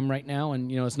playing time right now,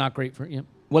 and it's not great for.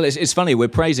 Well, it's funny, we're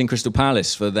praising Crystal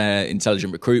Palace for their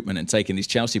intelligent recruitment and taking these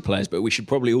Chelsea players, but we should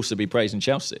probably also be praising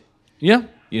Chelsea. Yeah.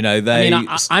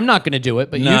 I'm not going to do it,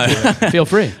 but no. You do it. Feel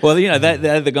free. Well,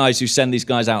 they're the guys who send these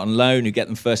guys out on loan, who get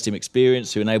them first-team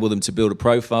experience, who enable them to build a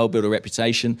profile, build a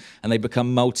reputation, and they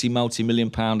become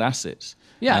multi-million-pound assets.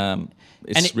 Yeah.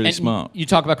 It's really smart. You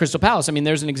talk about Crystal Palace. I mean,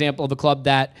 there's an example of a club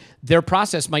that their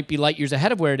process might be light years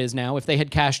ahead of where it is now. If they had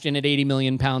cashed in at £80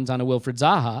 million on a Wilfried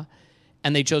Zaha,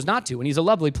 and they chose not to. And he's a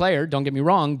lovely player, don't get me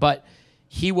wrong, but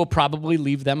he will probably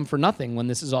leave them for nothing when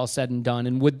this is all said and done.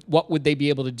 And what would they be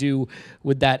able to do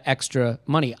with that extra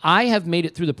money? I have made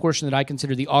it through the portion that I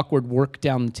consider the awkward work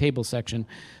down the table section.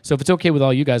 So if it's okay with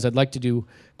all you guys, I'd like to do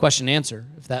question and answer,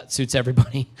 if that suits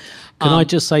everybody. Can I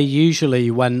just say,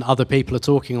 usually when other people are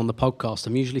talking on the podcast,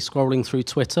 I'm usually scrolling through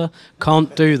Twitter.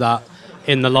 Can't do that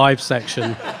in the live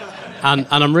section. And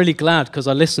I'm really glad because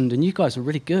I listened and you guys are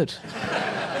really good.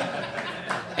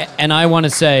 And I want to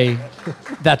say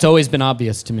that's always been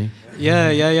obvious to me.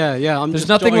 Yeah. There's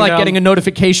nothing like getting a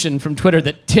notification from Twitter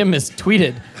that Tim has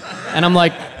tweeted. And I'm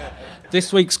like...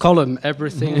 This week's column,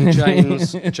 everything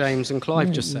James and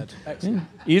Clive just said. Excellent.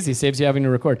 Yeah. Easy, saves you having to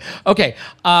record. Okay,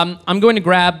 I'm going to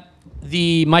grab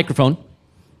the microphone.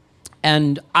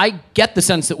 And I get the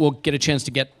sense that we'll get a chance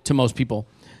to get to most people.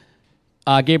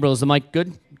 Gabriel, is the mic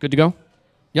good? Good to go?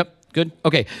 Yep, good.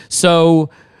 Okay, so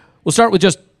we'll start with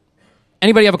just...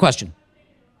 Anybody have a question?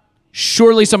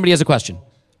 Surely somebody has a question.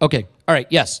 Okay. All right.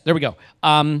 Yes. There we go.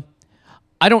 I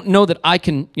don't know that I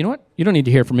can... You know what? You don't need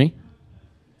to hear from me.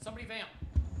 Somebody vamp.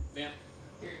 Vamp.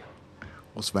 Here you go.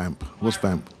 What's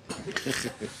vamp?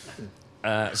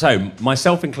 So,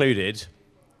 myself included,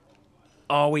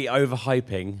 are we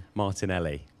overhyping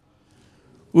Martinelli?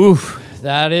 Oof.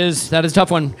 That is a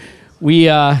tough one. It's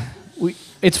funny.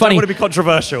 I don't want to be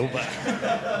controversial, but...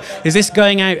 Is this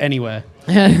going out anywhere?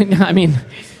 I mean,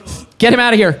 get him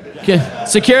out of here.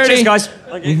 Security. Cheers, guys.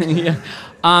 Thank you.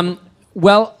 Yeah.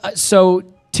 So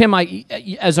Tim,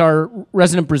 as our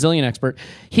resident Brazilian expert,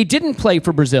 he didn't play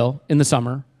for Brazil in the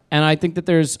summer, and I think that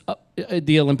there's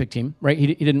the Olympic team, right?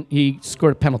 He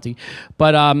scored a penalty,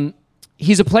 but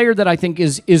he's a player that I think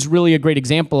is really a great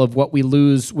example of what we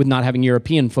lose with not having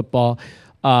European football,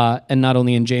 and not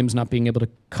only in James not being able to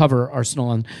cover Arsenal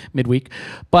on midweek,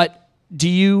 but do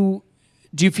you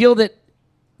feel that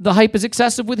the hype is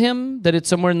excessive with him, that it's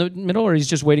somewhere in the middle, or he's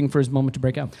just waiting for his moment to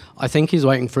break out? I think he's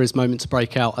waiting for his moment to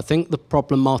break out. I think the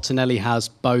problem Martinelli has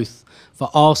both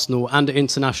for Arsenal and at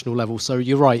international level, so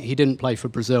you're right, he didn't play for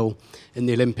Brazil in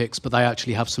the Olympics, but they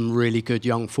actually have some really good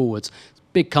young forwards.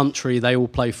 Big country, they all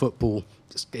play football.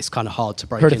 It's kind of hard to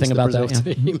break into the Brazil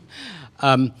team.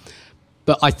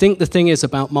 But I think the thing is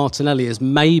about Martinelli is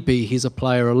maybe he's a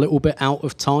player a little bit out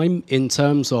of time in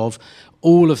terms of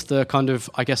all of the kind of,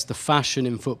 I guess, the fashion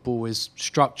in football is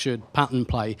structured pattern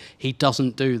play. He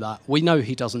doesn't do that. We know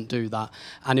he doesn't do that.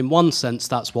 And in one sense,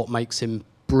 that's what makes him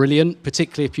brilliant,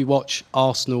 particularly if you watch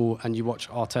Arsenal and you watch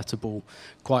Arteta ball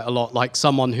quite a lot, like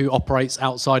someone who operates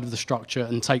outside of the structure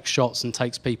and takes shots and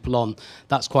takes people on.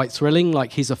 That's quite thrilling.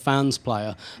 Like, he's a fans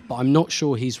player, but I'm not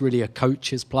sure he's really a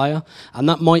coach's player. And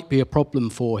that might be a problem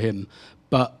for him.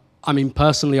 But I mean,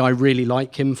 personally, I really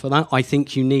like him for that. I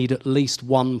think you need at least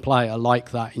one player like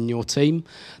that in your team.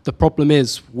 The problem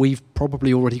is we've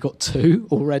probably already got two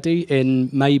already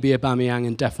in maybe Aubameyang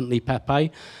and definitely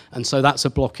Pepe. And so that's a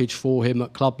blockage for him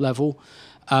at club level.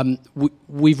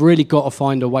 We've really got to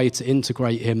find a way to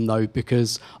integrate him, though,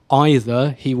 because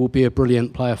either he will be a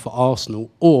brilliant player for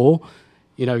Arsenal or,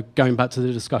 you know, going back to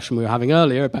the discussion we were having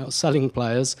earlier about selling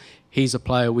players, he's a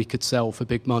player we could sell for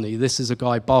big money. This is a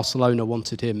guy, Barcelona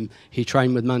wanted him. He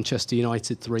trained with Manchester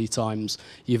United 3 times.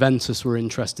 Juventus were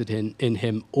interested in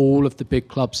him. All of the big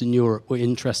clubs in Europe were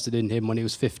interested in him when he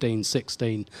was 15,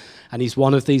 16. And he's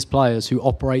one of these players who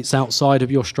operates outside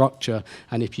of your structure.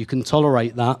 And if you can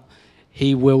tolerate that,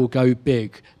 he will go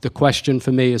big. The question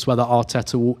for me is whether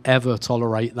Arteta will ever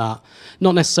tolerate that.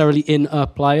 Not necessarily in a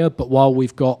player, but while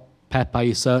we've got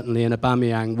Pepe certainly and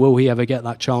Aubameyang, will he ever get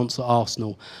that chance at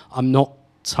Arsenal? I'm not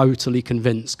totally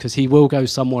convinced, because he will go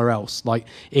somewhere else. Like,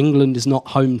 England is not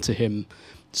home to him.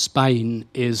 Spain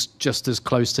is just as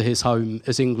close to his home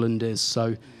as England is.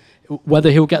 So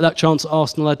whether he'll get that chance at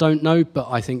Arsenal, I don't know, but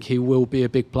I think he will be a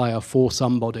big player for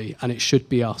somebody, and it should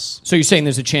be us. So you're saying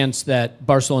there's a chance that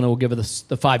Barcelona will give us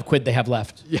the £5 they have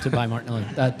left to buy Martinelli?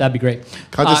 That'd be great.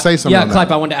 Can I just say something? Yeah, on Clive,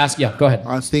 that? I wanted to ask. Yeah, go ahead.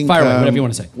 I think Fire away, whatever you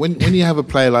want to say. When you have a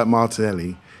player like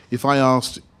Martinelli, if I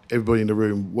asked everybody in the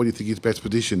room what do you think his best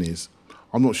position is,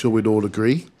 I'm not sure we'd all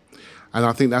agree. And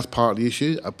I think that's part of the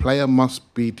issue. A player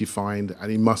must be defined,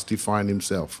 and he must define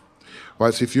himself.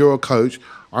 Right? So if you're a coach,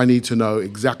 I need to know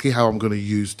exactly how I'm going to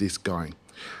use this guy.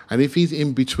 And if he's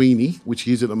in-betweeny, which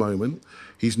he is at the moment,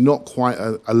 he's not quite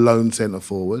a lone centre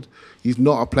forward. He's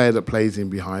not a player that plays in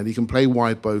behind. He can play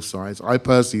wide both sides. I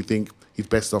personally think he's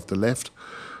best off the left.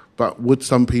 But would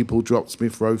some people drop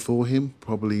Smith Rowe for him?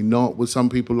 Probably not. Would some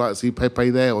people like to see Pepe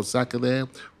there or Saka there?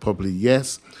 Probably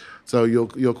yes. So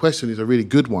your question is a really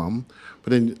good one.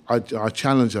 But then I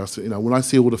challenge us, when I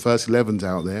see all the first 11s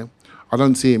out there, I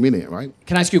don't see him in it, right?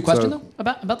 Can I ask you a question, though,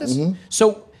 about this? Mm-hmm.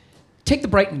 So take the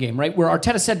Brighton game, right, where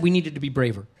Arteta said we needed to be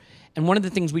braver. And one of the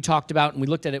things we talked about, and we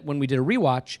looked at it when we did a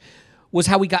rewatch, was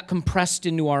how we got compressed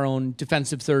into our own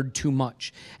defensive third too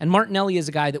much. And Martinelli is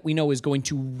a guy that we know is going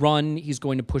to run, he's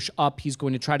going to push up, he's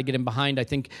going to try to get in behind. I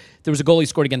think there was a goal he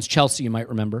scored against Chelsea, you might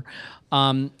remember,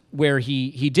 where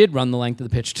he did run the length of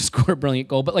the pitch to score a brilliant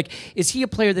goal. But is he a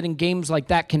player that in games like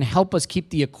that can help us keep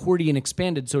the accordion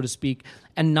expanded, so to speak,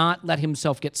 and not let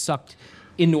himself get sucked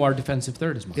into our defensive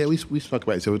third as much? Yeah, we spoke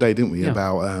about it the other day, didn't we,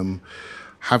 about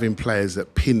having players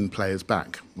that pin players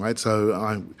back, right?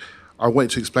 So I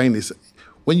wanted to explain this.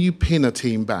 When you pin a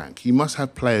team back, you must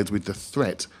have players with the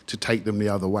threat to take them the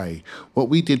other way. What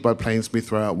we did by playing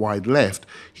Smith Rowe out wide left,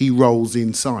 he rolls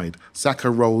inside.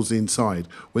 Saka rolls inside.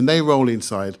 When they roll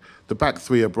inside, the back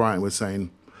three of Brighton were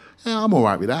saying, yeah, I'm all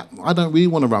right with that. I don't really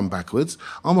want to run backwards.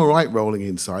 I'm all right rolling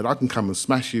inside. I can come and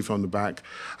smash you from the back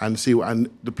and and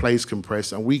the play's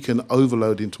compressed, and we can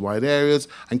overload into wide areas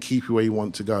and keep you where you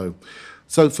want to go.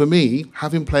 So for me,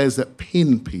 having players that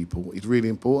pin people is really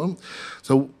important.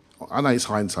 So I know it's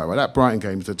hindsight, right? That Brighton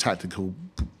game is a tactical,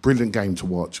 brilliant game to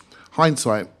watch.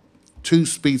 Hindsight, two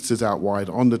speedsters out wide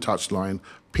on the touchline,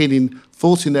 pinning,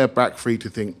 forcing their back three to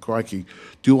think, crikey,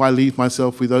 do I leave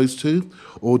myself with those two,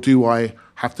 or do I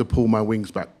have to pull my wing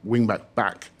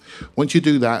back? Once you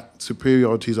do that,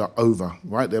 superiorities are over,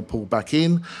 right? They're pulled back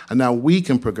in, and now we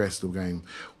can progress the game.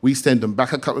 We send them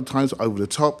back a couple of times over the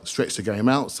top, stretch the game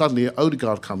out. Suddenly,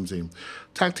 Odegaard comes in.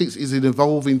 Tactics is an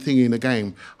evolving thing in the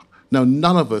game. Now,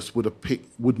 none of us would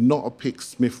not have picked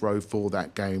Smith Rowe for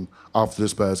that game after the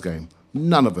Spurs game.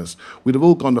 None of us. We'd have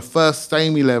all gone the first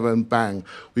same 11, bang.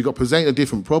 We got presented a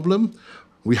different problem.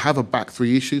 We have a back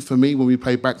three issue for me when we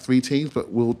play back three teams,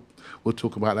 but we'll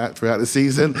talk about that throughout the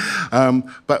season.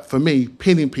 But for me,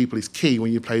 pinning people is key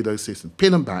when you play those systems.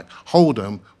 Pin them back, hold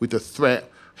them with the threat,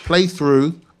 play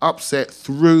through, upset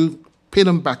through, pin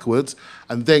them backwards,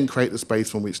 and then create the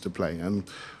space from which to play. And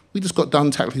we just got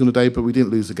done tactically on the day, but we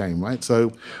didn't lose the game, right?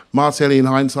 So Martinelli, in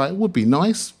hindsight, would be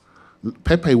nice.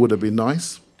 Pepe would have been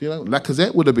nice.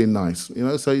 Lacazette would have been nice.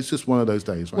 So it's just one of those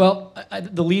days, right? Well,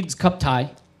 the Leeds Cup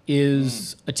tie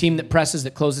is a team that presses,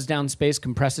 that closes down space,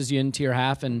 compresses you into your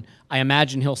half, and I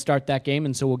imagine he'll start that game,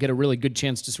 and so we'll get a really good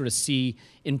chance to sort of see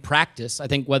in practice, I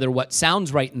think, whether what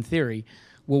sounds right in theory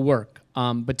will work.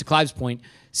 But to Clive's point,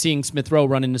 seeing Smith Rowe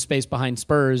run into space behind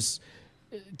Spurs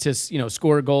to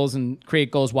score goals and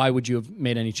create goals, why would you have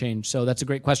made any change? So that's a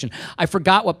great question. I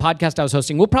forgot what podcast I was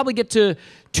hosting. We'll probably get to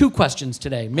 2 questions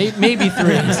today, maybe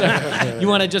 3. So you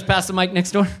want to just pass the mic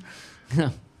next door?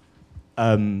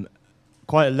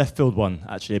 Quite a left field one,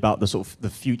 actually, about the sort of the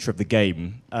future of the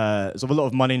game. There's a lot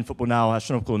of money in football now, as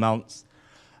Sean announced.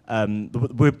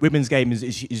 The women's game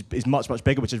is much, much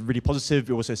bigger, which is really positive.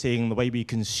 We're also seeing the way we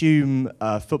consume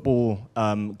football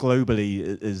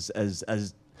globally is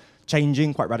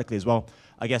changing quite radically as well.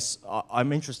 I guess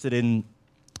I'm interested in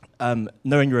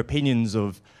knowing your opinions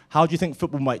of how do you think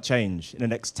football might change in the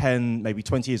next 10, maybe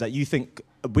 20 years that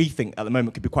we think at the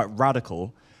moment could be quite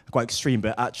radical, quite extreme,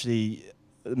 but actually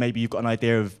maybe you've got an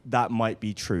idea of that might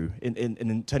be true.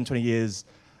 In 10, 20 years,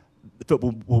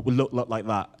 football will look like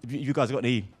that. If you guys have got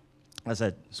any, as I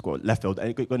said, squad left field,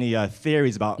 got any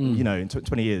theories about, in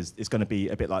 20 years, it's going to be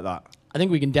a bit like that? I think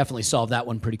we can definitely solve that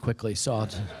one pretty quickly, so I'll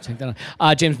take that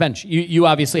on. James Benge, you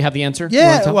obviously have the answer.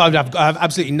 Yeah, well, I've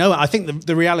absolutely no. I think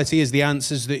the reality is the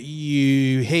answers that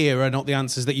you hear are not the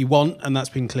answers that you want, and that's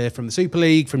been clear from the Super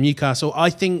League, from Newcastle. I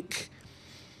think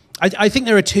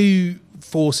there are 2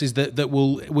 forces that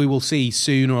we will see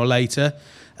sooner or later.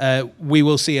 We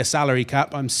will see a salary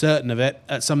cap, I'm certain of it,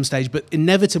 at some stage, but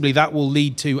inevitably that will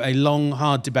lead to a long,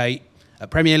 hard debate at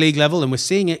Premier League level, and we're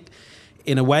seeing it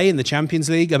in a way in the Champions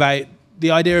League about the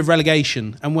idea of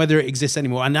relegation and whether it exists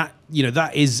anymore. And that,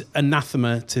 that is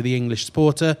anathema to the English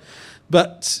supporter.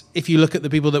 But if you look at the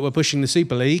people that were pushing the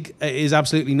Super League, it is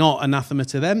absolutely not anathema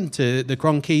to them, to the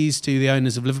Cronkies, to the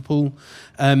owners of Liverpool.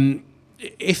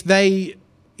 If they,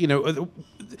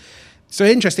 so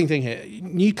interesting thing here,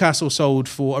 Newcastle sold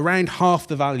for around half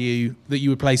the value that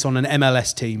you would place on an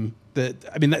MLS team.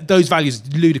 Those values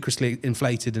are ludicrously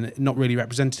inflated and not really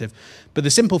representative. But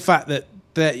the simple fact that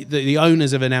the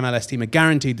owners of an MLS team are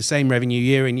guaranteed the same revenue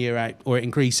year in, year out, or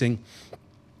increasing,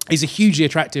 is a hugely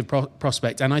attractive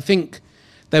prospect. And I think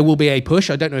there will be a push.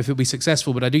 I don't know if it'll be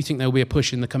successful, but I do think there will be a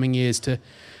push in the coming years to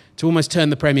almost turn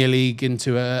the Premier League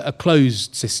into a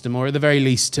closed system, or at the very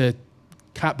least to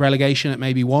cap relegation at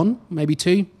maybe one, maybe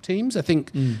two teams. I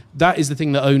think that is the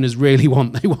thing that owners really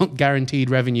want. They want guaranteed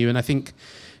revenue. And I think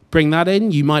bring that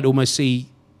in, you might almost see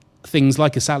things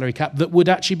like a salary cap that would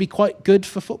actually be quite good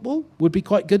for football, would be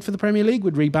quite good for the Premier League,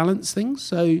 would rebalance things.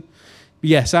 So,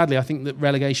 yeah, sadly, I think that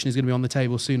relegation is going to be on the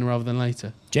table sooner rather than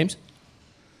later. James?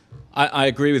 I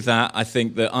agree with that. I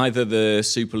think that either the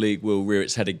Super League will rear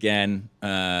its head again,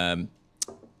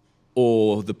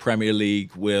 or the Premier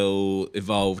League will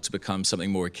evolve to become something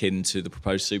more akin to the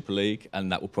proposed Super League,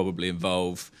 and that will probably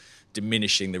involve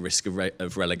diminishing the risk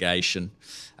of relegation.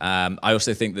 I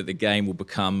also think that the game will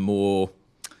become more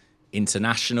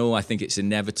international. I think it's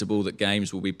inevitable that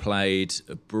games will be played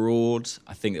abroad.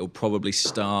 I think it will probably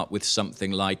start with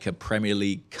something like a Premier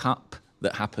League Cup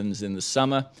that happens in the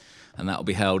summer, and that will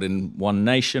be held in one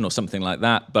nation or something like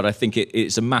that. But I think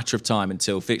it's a matter of time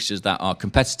until fixtures that are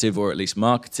competitive, or at least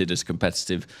marketed as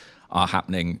competitive, are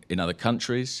happening in other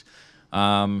countries.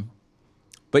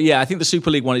 But yeah, I think the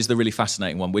Super League one is the really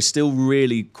fascinating one. We're still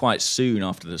really quite soon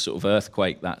after the sort of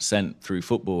earthquake that sent through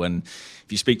football. And if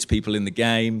you speak to people in the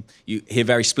game, you hear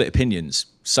very split opinions.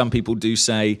 Some people do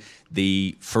say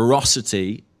the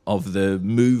ferocity of the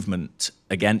movement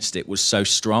against it was so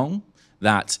strong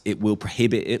that it will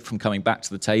prohibit it from coming back to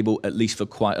the table, at least for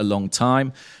quite a long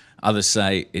time. Others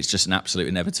say it's just an absolute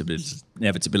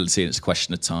inevitability and it's a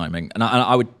question of timing. And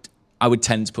I would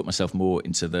tend to put myself more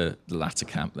into the latter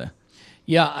camp there.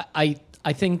 Yeah, I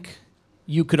think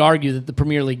you could argue that the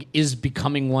Premier League is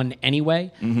becoming one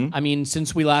anyway. Mm-hmm. I mean,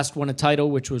 since we last won a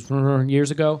title, which was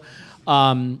years ago,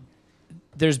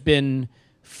 there's been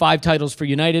 5 titles for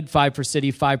United, 5 for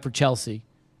City, 5 for Chelsea,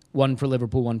 1 for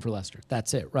Liverpool, 1 for Leicester.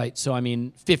 That's it, right? So, I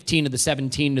mean, 15 of the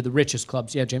 17 to the richest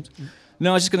clubs. Yeah, James?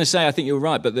 No, I was just going to say, I think you're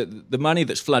right, but the money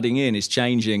that's flooding in is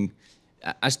changing.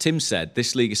 As Tim said,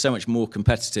 this league is so much more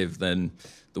competitive than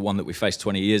the one that we faced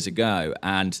 20 years ago.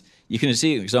 And you can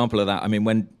see an example of that. I mean,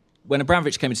 when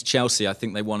Abramovich came into Chelsea, I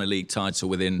think they won a league title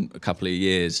within a couple of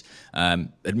years.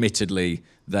 Admittedly,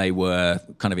 they were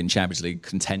kind of in Champions League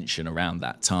contention around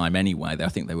that time anyway. I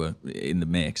think they were in the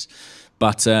mix.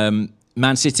 But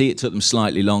Man City, it took them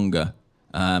slightly longer.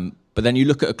 But then you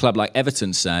look at a club like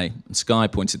Everton, say, and Sky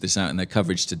pointed this out in their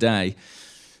coverage today.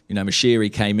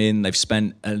 Mashiri came in. They've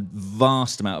spent a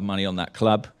vast amount of money on that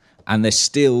club, and they're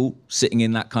still sitting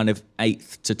in that kind of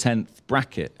 8th to 10th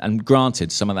bracket. And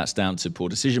granted, some of that's down to poor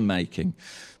decision-making.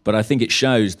 But I think it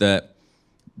shows that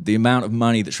the amount of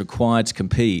money that's required to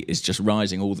compete is just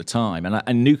rising all the time.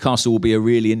 And Newcastle will be a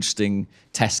really interesting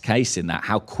test case in that.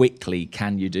 How quickly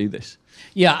can you do this?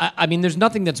 Yeah, I mean, there's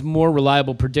nothing that's more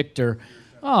reliable predictor.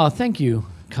 Oh, thank you,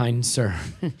 kind sir.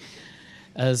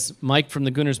 As Mike from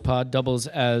the Gooners Pod doubles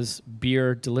as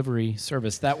beer delivery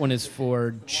service. That one is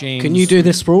for James. Can you do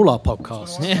this for all our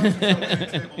podcasts?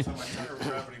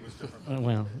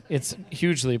 Well, it's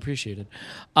hugely appreciated.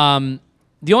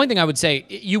 The only thing I would say,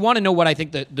 you want to know what I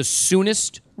think the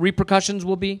soonest repercussions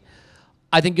will be?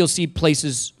 I think you'll see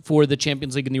places for the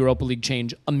Champions League and the Europa League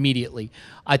change immediately.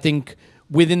 I think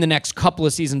within the next couple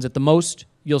of seasons at the most,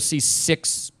 you'll see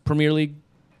 6 Premier League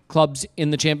clubs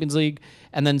in the Champions League,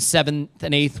 and then 7th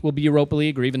and 8th will be Europa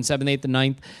League, or even 7th, 8th, and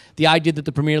 9th. The idea that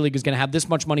the Premier League is going to have this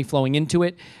much money flowing into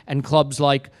it, and clubs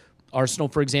like Arsenal,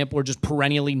 for example, are just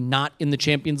perennially not in the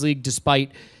Champions League,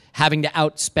 despite having to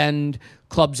outspend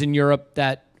clubs in Europe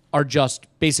that are just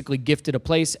basically gifted a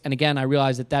place. And again, I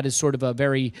realize that is sort of a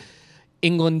very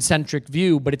England-centric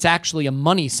view, but it's actually a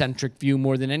money-centric view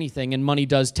more than anything, and money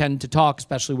does tend to talk,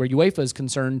 especially where UEFA is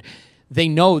concerned. They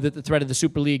know that the threat of the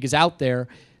Super League is out there.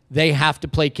 They have to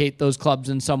placate those clubs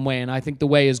in some way, and I think the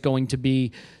way is going to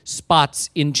be spots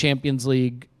in Champions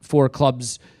League for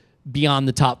clubs beyond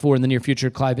the top 4 in the near future.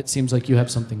 Clive, it seems like you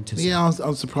have something to say. Yeah,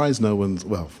 I'm surprised no one's...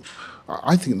 Well,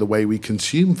 I think the way we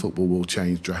consume football will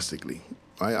change drastically.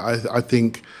 I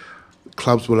think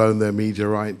clubs will own their media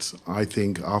rights. I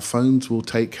think our phones will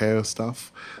take care of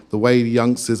stuff. The way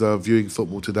youngsters are viewing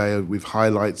football today with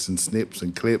highlights and snips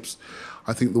and clips,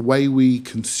 I think the way we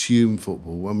consume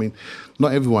football, I mean,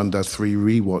 not everyone does 3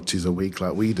 rewatches a week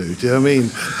like we do. Do you know what I mean?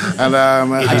 And,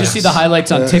 I just see the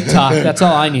highlights on TikTok. That's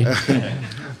all I need.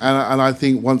 And I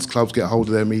think once clubs get hold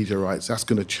of their media rights, that's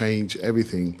going to change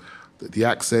everything. The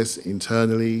access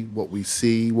internally, what we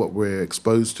see, what we're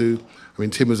exposed to. I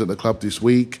mean, Tim was at the club this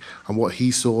week, and what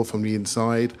he saw from the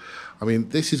inside. I mean,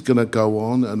 this is going to go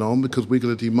on because we're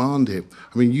going to demand it.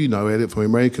 I mean, you know, Elliot, from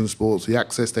American sports, the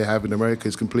access they have in America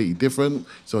is completely different.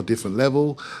 It's on a different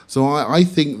level. So I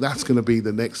think that's going to be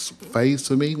the next phase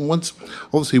for me. Once,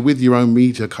 obviously, with your own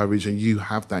media coverage and you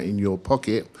have that in your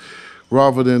pocket,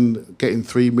 rather than getting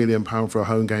 £3 million for a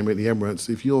home game at the Emirates,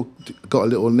 if you've got a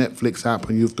little Netflix app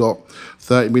and you've got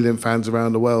 30 million fans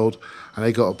around the world and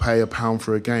they got to pay £1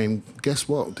 for a game, guess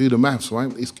what? Do the maths,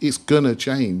 right? It's going to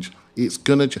change. It's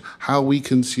going to how we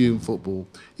consume football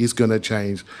is going to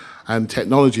change, and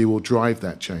technology will drive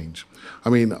that change. I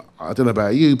mean, I don't know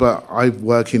about you, but I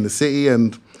work in the city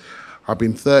and I've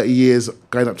been 30 years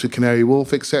going up to Canary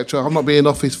Wharf, etc. I'm not being in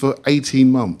office for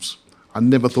 18 months. I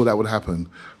never thought that would happen,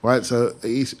 right? So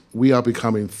we are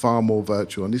becoming far more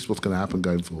virtual, and this is what's going to happen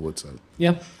going forward. So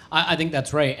yeah, I think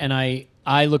that's right, and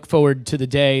I look forward to the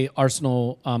day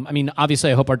Arsenal. I mean,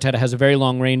 obviously, I hope Arteta has a very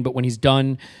long reign, but when he's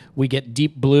done, we get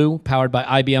Deep Blue, powered by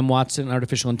IBM Watson and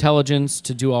artificial intelligence,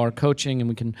 to do all our coaching, and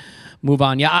we can move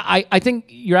on. Yeah, I think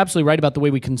you're absolutely right about the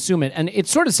way we consume it, and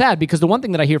it's sort of sad because the one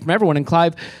thing that I hear from everyone, and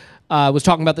Clive was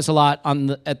talking about this a lot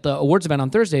at the awards event on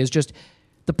Thursday, is just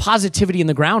the positivity in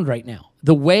the ground right now.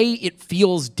 The way it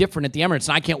feels different at the Emirates,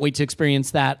 and I can't wait to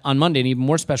experience that on Monday, and even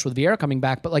more special with Vieira coming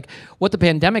back. But like what the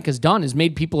pandemic has done is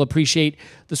made people appreciate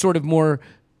the sort of more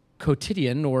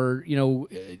quotidian or, you know,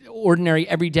 ordinary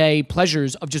everyday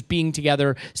pleasures of just being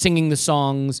together, singing the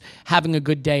songs, having a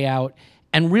good day out,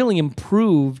 and really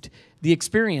improved the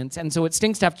experience. And so it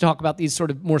stinks to have to talk about these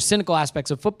sort of more cynical aspects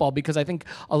of football, because I think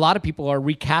a lot of people are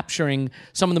recapturing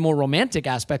some of the more romantic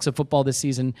aspects of football this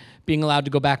season, being allowed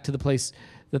to go back to the place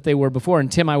that they were before.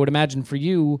 And Tim, I would imagine for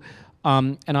you,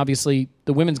 and obviously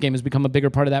the women's game has become a bigger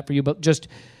part of that for you, but just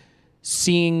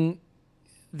seeing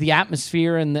the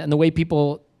atmosphere and the way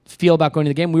people feel about going to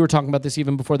the game. We were talking about this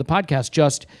even before the podcast,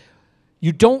 just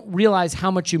you don't realize how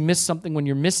much you miss something when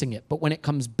you're missing it, but when it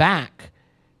comes back,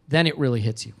 then it really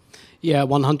hits you. Yeah,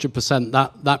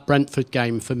 100%. That Brentford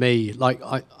game for me, like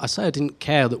I say, I didn't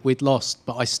care that we'd lost,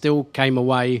 but I still came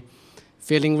away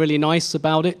feeling really nice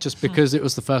about it, just because it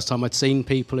was the first time I'd seen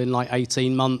people in like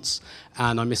 18 months,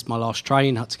 and I missed my last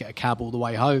train, had to get a cab all the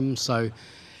way home, so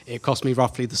it cost me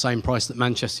roughly the same price that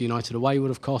Manchester United away would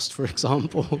have cost, for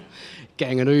example,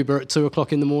 getting an Uber at 2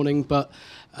 o'clock in the morning. But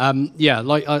yeah,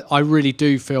 like I really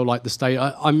do feel like the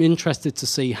stadium. I'm interested to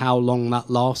see how long that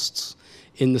lasts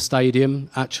in the stadium,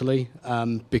 actually,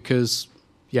 because,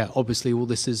 yeah, obviously all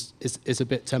this is a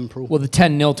bit temporal. Well, the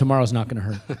 10-0 tomorrow's not going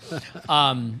to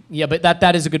hurt. Yeah, but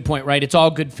that is a good point, right? It's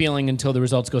all good feeling until the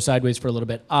results go sideways for a little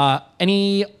bit.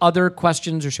 Any other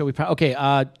questions, or shall we... Okay,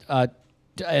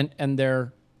 and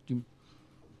there...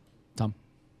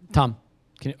 Tom.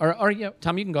 Yeah,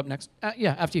 Tom, you can go up next.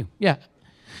 Yeah, after you. Yeah.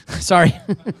 Sorry.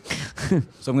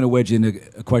 So I'm going to wedge in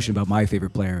a question about my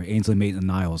favorite player, Ainsley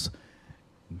Maitland-Niles.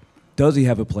 Does he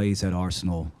have a place at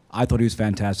Arsenal? I thought he was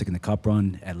fantastic in the cup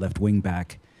run at left wing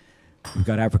back. We've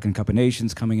got African Cup of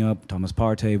Nations coming up. Thomas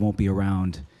Partey won't be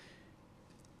around.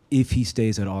 If he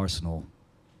stays at Arsenal,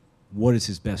 what is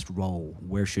his best role?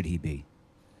 Where should he be?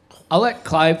 I'll let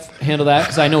Clive handle that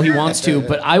because I know he wants to,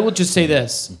 but I will just say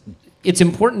this. It's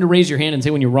important to raise your hand and say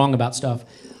when you're wrong about stuff.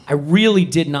 I really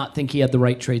did not think he had the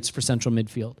right traits for central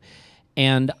midfield.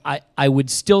 And I would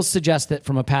still suggest that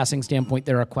from a passing standpoint,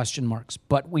 there are question marks.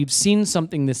 But we've seen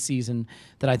something this season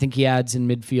that I think he adds in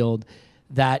midfield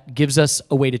that gives us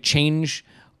a way to change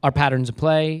our patterns of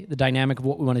play, the dynamic of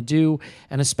what we want to do,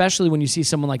 and especially when you see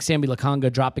someone like Sambi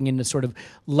Lakanga dropping into sort of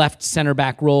left center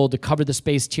back role to cover the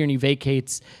space Tierney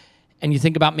vacates. And you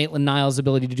think about Maitland-Niles'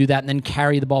 ability to do that and then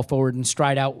carry the ball forward and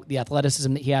stride out the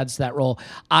athleticism that he adds to that role.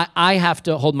 I have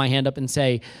to hold my hand up and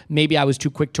say maybe I was too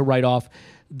quick to write off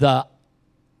the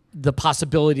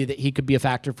possibility that he could be a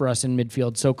factor for us in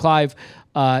midfield. So, Clive,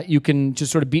 you can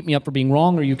just sort of beat me up for being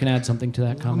wrong, or you can add something to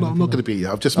that comment. I'm not going to beat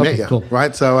you. I've just met you, cool.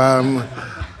 Right? So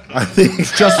I think...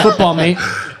 It's just football, mate.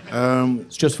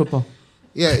 It's just football.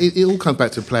 Yeah, it all comes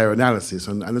back to player analysis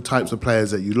and the types of players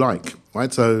that you like,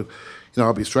 right? So... You know,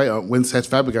 I'll be straight up. When Cesc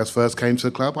Fabregas first came to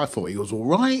the club, I thought he was all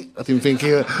right. I didn't think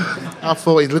I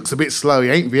thought he looks a bit slow. He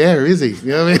ain't Vieira, is he? You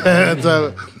know what I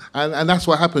mean? And that's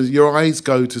what happens. Your eyes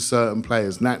go to certain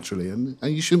players naturally, and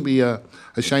you shouldn't be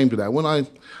ashamed of that. When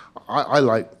I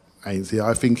like Ainsley,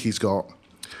 I think he's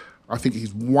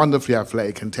wonderfully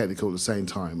athletic and technical at the same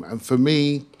time. And for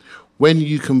me, when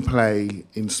you can play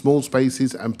in small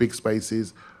spaces and big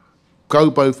spaces, go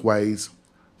both ways,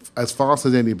 as fast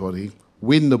as anybody,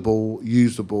 win the ball,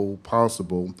 use the ball, pass the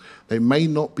ball. They may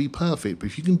not be perfect, but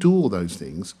if you can do all those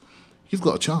things, you've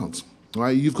got a chance,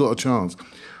 right? You've got a chance.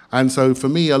 And so for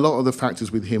me, a lot of the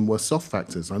factors with him were soft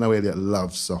factors. I know Elliot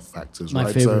loves soft factors, My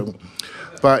right? favorite.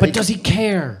 But does he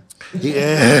care?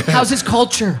 Yeah. How's his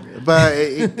culture? But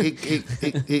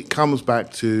it comes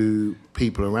back to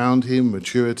people around him,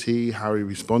 maturity, how he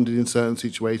responded in certain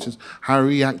situations, how he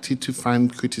reacted to fan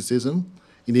criticism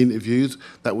in interviews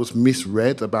that was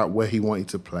misread about where he wanted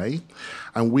to play.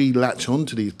 And we latch on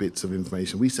to these bits of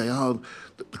information. We say, oh,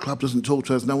 the club doesn't talk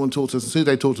to us, no one talks to us. As soon as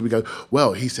they talk to us, we go,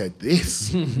 well, he said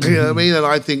this. You know what I mean? And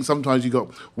I think sometimes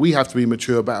we have to be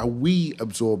mature about how we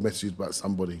absorb messages about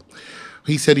somebody.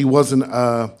 He said he wasn't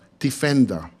a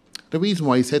defender. The reason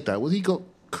why he said that was he got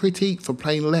critiqued for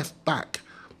playing left back.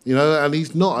 You know, and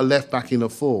he's not a left back in a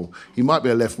four. He might be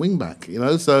a left wing back, you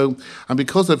know. So, and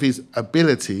because of his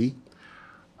ability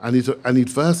and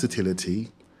his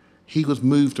versatility, he was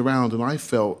moved around, and I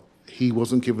felt he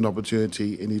wasn't given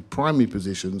opportunity in his primary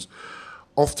positions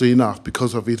often enough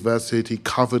because of his versatility,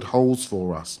 covered holes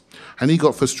for us. And he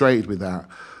got frustrated with that.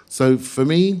 So for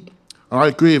me, I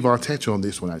agree with Arteta on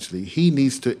this one, actually. He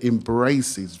needs to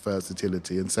embrace his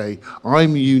versatility and say,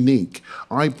 I'm unique.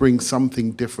 I bring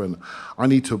something different. I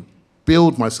need to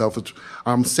build myself.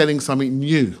 I'm selling something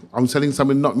new. I'm selling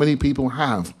something not many people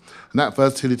have. And that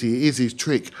versatility is his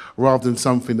trick rather than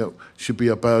something that should be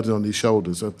a burden on his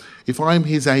shoulders. So if I'm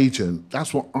his agent,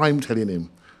 that's what I'm telling him.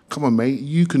 Come on, mate,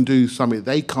 you can do something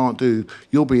they can't do.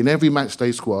 You'll be in every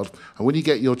matchday squad. And when you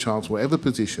get your chance, whatever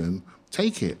position,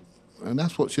 take it. And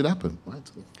that's what should happen, right?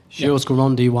 Gilles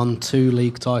Grandy won 2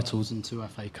 league titles and 2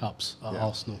 FA Cups at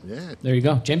Arsenal. Yeah. There you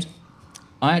go. James?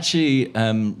 I actually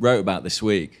wrote about this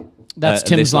week. That's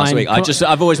Tim's line. Week.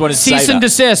 I've always wanted to say that. Cease and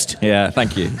desist. Yeah,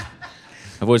 thank you.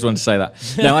 I've always wanted to say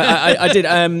that. No, I did.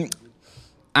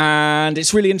 And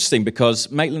it's really interesting because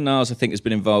Maitland-Niles, I think, has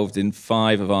been involved in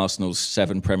 5 of Arsenal's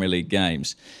 7 Premier League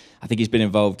games. I think he's been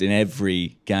involved in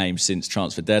every game since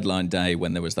transfer deadline day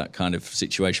when there was that kind of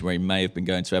situation where he may have been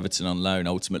going to Everton on loan,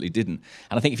 ultimately didn't.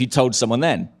 And I think if you told someone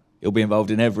then he'll be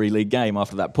involved in every league game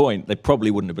after that point, they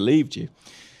probably wouldn't have believed you.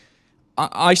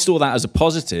 I saw that as a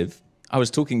positive. I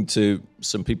was talking to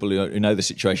some people who know the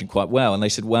situation quite well, and they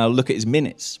said, well, look at his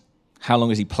minutes. How long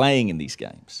is he playing in these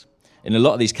games? In a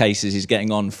lot of these cases, he's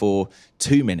getting on for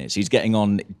 2 minutes. He's getting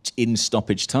on in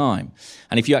stoppage time.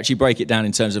 And if you actually break it down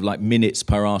in terms of like minutes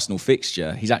per Arsenal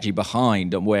fixture, he's actually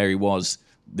behind on where he was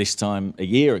this time a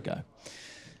year ago.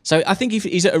 So I think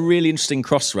he's at a really interesting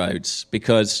crossroads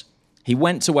because he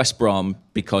went to West Brom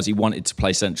because he wanted to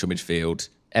play central midfield.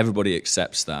 Everybody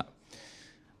accepts that.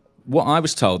 What I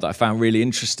was told that I found really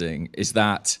interesting is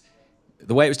that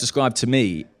the way it was described to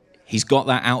me, he's got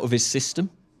that out of his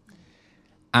system.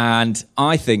 And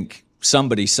I think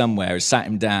somebody somewhere has sat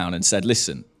him down and said,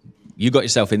 listen, you got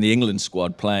yourself in the England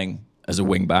squad playing as a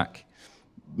wing-back.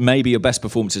 Maybe your best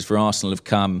performances for Arsenal have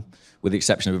come, with the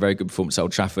exception of a very good performance at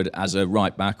Old Trafford, as a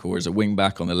right-back or as a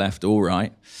wing-back on the left, all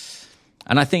right.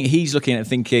 And I think he's looking at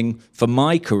thinking, for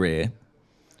my career,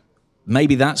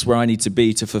 maybe that's where I need to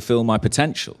be to fulfill my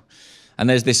potential. And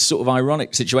there's this sort of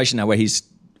ironic situation now where he's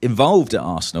involved at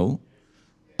Arsenal,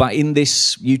 but in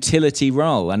this utility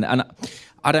role. And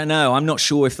I don't know. I'm not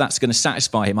sure if that's going to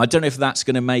satisfy him. I don't know if that's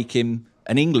going to make him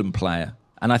an England player.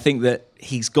 And I think that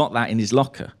he's got that in his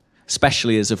locker,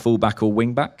 especially as a fullback or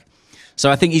wing-back.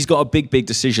 So I think he's got a big, big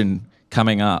decision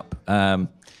coming up. And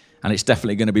it's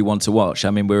definitely going to be one to watch. I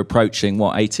mean, we're approaching,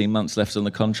 18 months left on the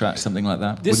contract, something like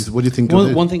that. What do you think?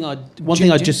 One thing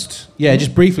I'd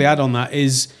just briefly add on that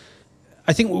is,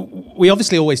 I think we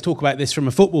obviously always talk about this from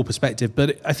a football perspective,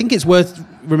 but I think it's worth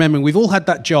remembering we've all had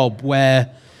that job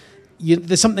where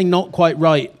there's something not quite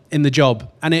right in the job,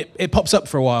 and it pops up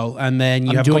for a while, and then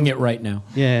you I'm doing it right now.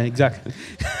 Yeah, exactly.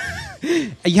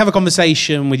 You have a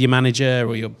conversation with your manager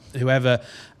or your whoever,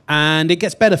 and it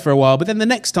gets better for a while, but then the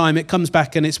next time it comes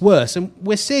back and it's worse. And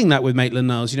we're seeing that with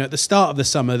Maitland-Niles. You know, at the start of the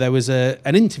summer, there was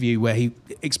an interview where he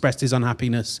expressed his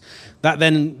unhappiness. That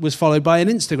then was followed by an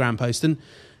Instagram post, and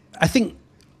I think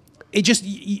it just...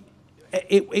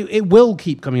 It will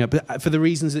keep coming up for the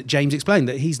reasons that James explained,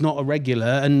 that he's not a regular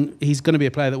and he's going to be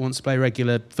a player that wants to play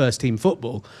regular first-team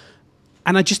football.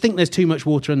 And I just think there's too much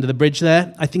water under the bridge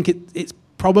there. I think it's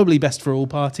probably best for all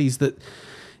parties that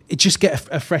it just get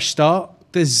a fresh start.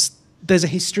 There's there's a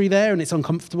history there and it's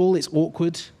uncomfortable, it's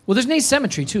awkward. Well, there's an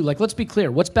asymmetry too. Like, let's be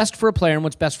clear. What's best for a player and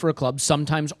what's best for a club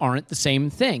sometimes aren't the same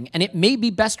thing. And it may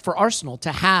be best for Arsenal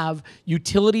to have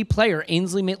utility player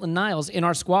Ainsley Maitland-Niles in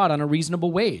our squad on a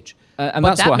reasonable wage. And but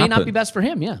that's that what may happened. not be best for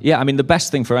him, yeah. Yeah, I mean, the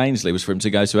best thing for Ainsley was for him to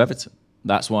go to Everton.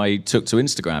 That's why he took to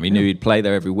Instagram. He knew he'd play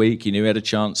there every week. He knew he had a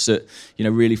chance at,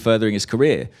 really furthering his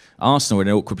career. Arsenal were in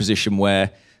an awkward position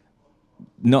where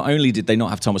not only did they not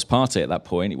have Thomas Partey at that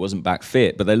point, he wasn't back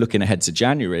fit, but they're looking ahead to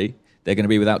January. They're going to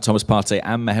be without Thomas Partey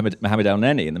and Mohamed El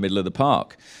Neni in the middle of the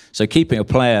park. So keeping a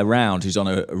player around who's on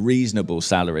a reasonable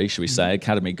salary, should we say,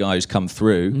 academy guy who's come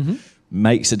through,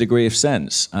 makes a degree of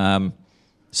sense.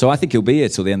 So I think he'll be here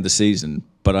till the end of the season,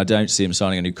 but I don't see him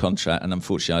signing a new contract, and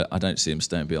unfortunately, I don't see him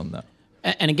staying beyond that.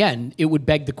 And again, it would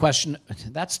beg the question,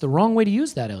 that's the wrong way to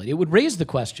use that, Elliot. It would raise the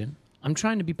question, I'm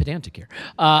trying to be pedantic here,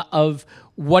 of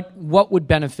what would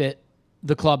benefit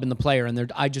the club and the player.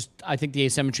 And I think the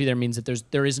asymmetry there means that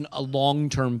there isn't a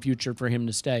long-term future for him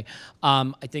to stay.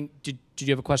 I think, did you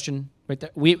have a question right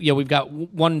there? We've got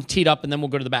one teed up and then we'll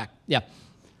go to the back. Yeah.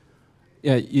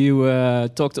 Yeah, you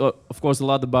talked, of course, a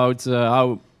lot about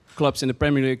how clubs in the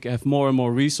Premier League have more and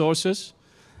more resources.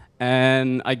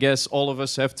 And I guess all of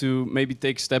us have to maybe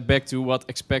take a step back to what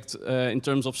expect in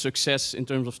terms of success, in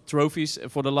terms of trophies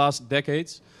for the last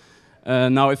decades.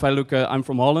 Now, if I look, I'm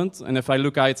from Holland, and if I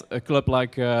look at a club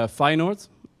like Feyenoord,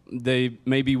 they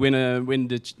maybe win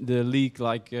the league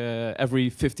like every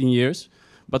 15 years,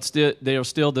 but still they are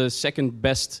still the second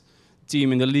best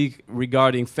team in the league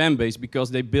regarding fan base because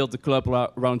they built the club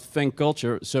around fan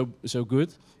culture so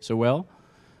well.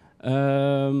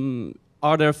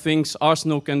 Are there things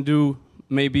Arsenal can do,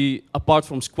 maybe apart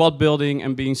from squad building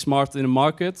and being smart in the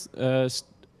market,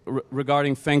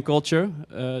 regarding fan culture,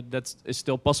 that is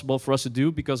still possible for us to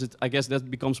do? Because I guess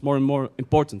that becomes more and more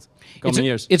important coming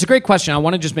years. It's a great question. I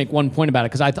want to just make one point about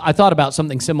it, because I thought about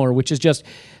something similar, which is just,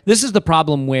 this is the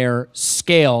problem where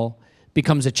scale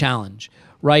becomes a challenge,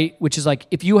 right? Which is like,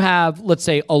 if you have, let's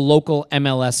say, a local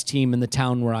MLS team in the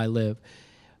town where I live,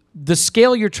 the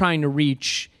scale you're trying to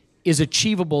reach is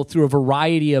achievable through a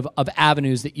variety of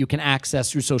avenues that you can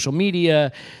access through social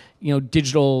media,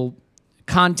 digital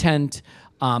content,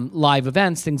 live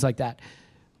events, things like that.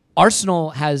 Arsenal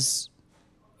has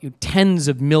tens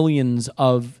of millions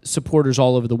of supporters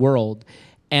all over the world,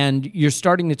 and you're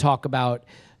starting to talk about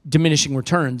diminishing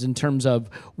returns in terms of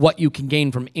what you can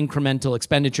gain from incremental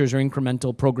expenditures or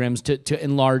incremental programs to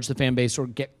enlarge the fan base or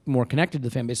get more connected to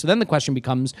the fan base. So then the question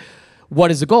becomes,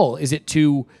 what is the goal? Is it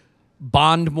to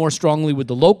bond more strongly with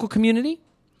the local community?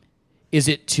 Is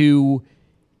it to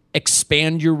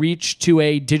expand your reach to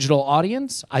a digital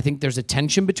audience? I think there's a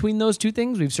tension between those two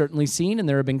things. We've certainly seen, and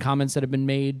there have been comments that have been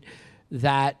made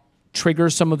that trigger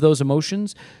some of those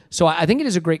emotions. So I think it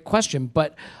is a great question,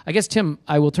 but I guess, Tim,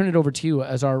 I will turn it over to you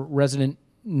as our resident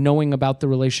knowing about the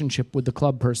relationship with the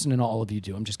club person, and all of you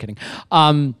do. I'm just kidding.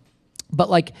 But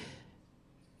like,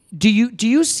 do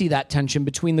you see that tension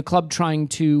between the club trying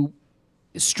to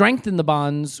strengthen the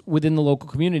bonds within the local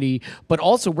community, but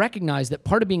also recognize that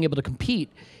part of being able to compete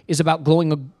is about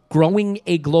growing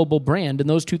a global brand, and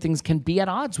those two things can be at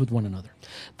odds with one another?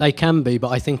 They can be, but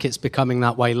I think it's becoming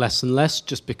that way less and less,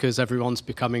 just because everyone's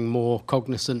becoming more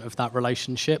cognizant of that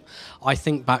relationship. I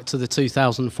think back to the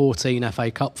 2014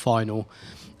 FA Cup final,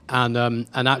 and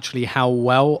actually how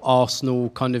well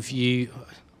Arsenal kind of I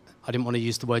didn't want to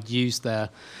use the word used there,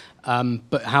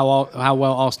 but how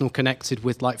well Arsenal connected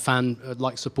with like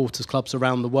supporters clubs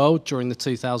around the world during the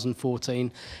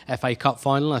 2014 FA Cup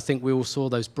final. I think we all saw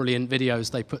those brilliant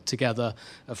videos they put together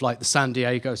of like the San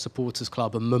Diego Supporters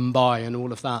Club and Mumbai and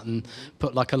all of that, and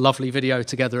put like a lovely video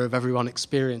together of everyone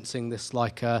experiencing this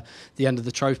like the end of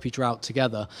the trophy drought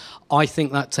together. I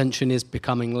think that tension is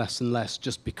becoming less and less,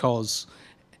 just because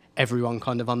everyone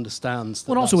kind of understands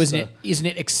that. Well, also, isn't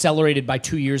it accelerated by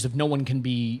 2 years of no one can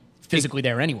be physically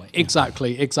there anyway?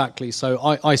 Exactly.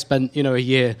 So I spent a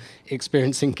year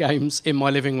experiencing games in my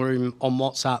living room on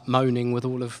WhatsApp, moaning with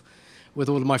all of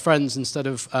my friends, instead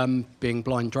of being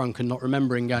blind drunk and not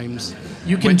remembering games.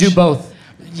 You can do both.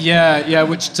 Yeah.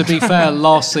 Which, to be fair,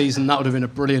 last season that would have been a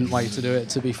brilliant way to do it.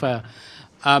 To be fair.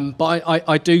 But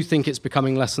I do think it's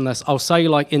becoming less and less. I'll say,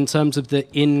 like, in terms of the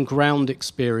in-ground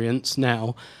experience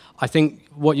now, I think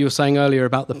what you were saying earlier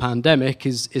about the pandemic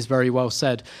is very well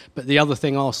said. But the other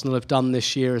thing Arsenal have done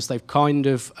this year is they've kind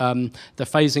of they're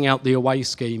phasing out the away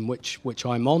scheme, which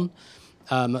I'm on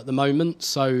at the moment.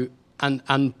 So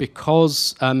and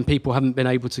because people haven't been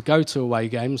able to go to away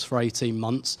games for 18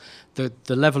 months,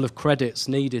 the level of credits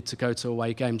needed to go to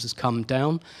away games has come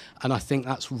down, and I think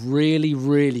that's really,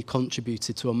 really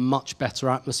contributed to a much better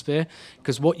atmosphere,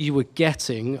 because what you were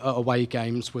getting at away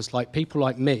games was like people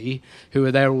like me who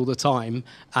are there all the time,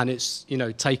 and it's, you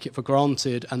know, take it for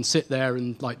granted and sit there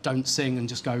and like don't sing and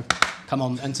just go, come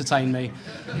on, entertain me.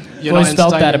 You're Always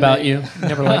felt that entertaining about me. you.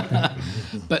 Never liked that.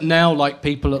 But now, like,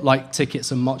 people like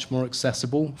tickets are much more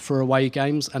accessible for away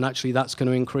games, and actually that's going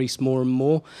to increase more and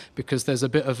more, because there's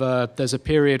a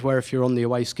period where if you're on the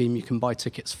away scheme you can buy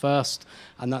tickets first,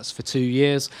 and that's for 2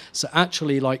 years. So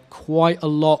actually, like, quite a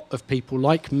lot of people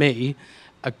like me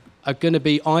are going to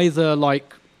be either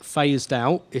like phased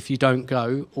out if you don't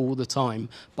go all the time,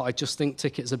 but I just think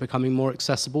tickets are becoming more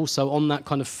accessible. So on that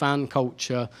kind of fan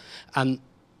culture and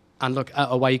look at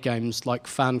away games, like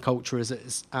fan culture is at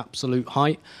its absolute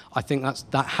height. I think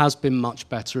that has been much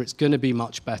better. It's going to be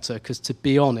much better, because to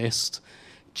be honest,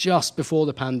 just before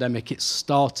the pandemic, it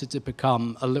started to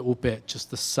become a little bit just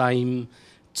the same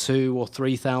 2,000 or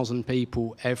 3,000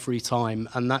 people every time,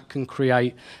 and that can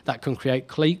create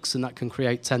cliques and that can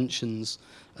create tensions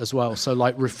as well. So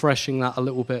like refreshing that a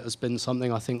little bit has been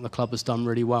something I think the club has done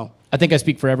really well. I think I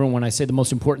speak for everyone when I say the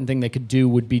most important thing they could do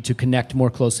would be to connect more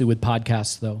closely with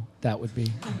podcasts, though. That would be...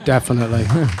 Definitely.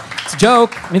 It's a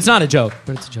joke. I mean, it's not a joke,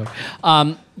 but it's a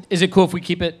joke. Is it cool if we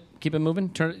keep it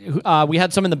moving? We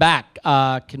had some in the back.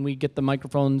 Can we get the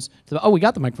microphones? We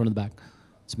got the microphone in the back.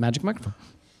 It's a magic microphone.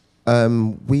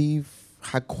 We've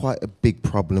had quite a big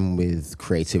problem with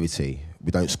creativity.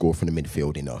 We don't score from the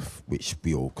midfield enough, which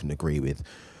we all can agree with.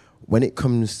 When it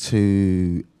comes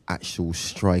to actual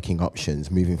striking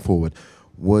options moving forward,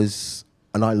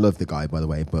 and I love the guy, by the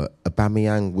way, but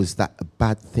Aubameyang, was that a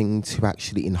bad thing to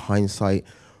actually, in hindsight,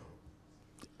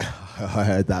 I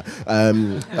heard that,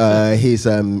 his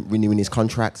renewing his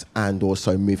contract, and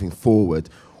also moving forward,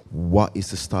 what is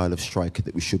the style of striker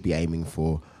that we should be aiming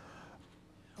for?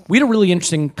 We had a really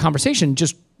interesting conversation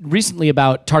just recently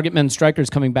about target men strikers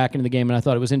coming back into the game, and I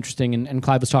thought it was interesting, and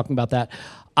Clive was talking about that.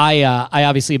 I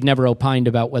obviously have never opined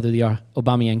about whether the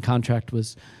Aubameyang contract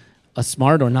was a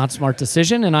smart or not smart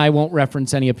decision, and I won't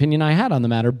reference any opinion I had on the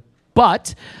matter.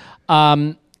 But,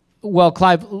 well,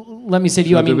 Clive, let me say to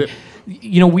you, I mean,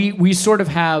 you know, we sort of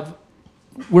have,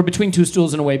 we're between two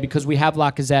stools in a way, because we have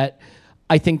Lacazette.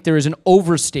 I think there is an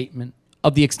overstatement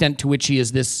of the extent to which he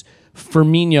is this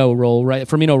Firmino role, right?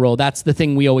 Firmino role, that's the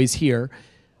thing we always hear.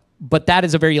 But that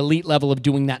is a very elite level of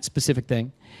doing that specific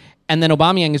thing. And then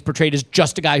Aubameyang is portrayed as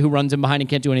just a guy who runs in behind and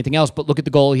can't do anything else, but look at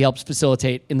the goal he helps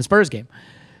facilitate in the Spurs game.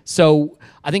 So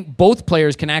I think both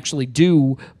players can actually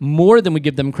do more than we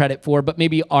give them credit for, but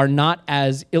maybe are not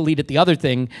as elite at the other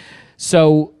thing.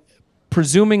 So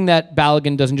presuming that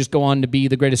Balogun doesn't just go on to be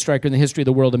the greatest striker in the history of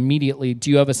the world immediately,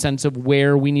 do you have a sense of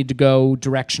where we need to go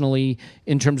directionally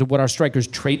in terms of what our strikers'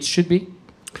 traits should be?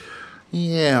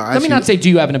 Yeah. Let me not say, do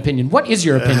you have an opinion? What is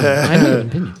your opinion? I know your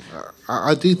opinion.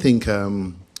 I do think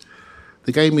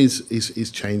the game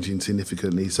is changing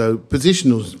significantly. So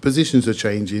positions are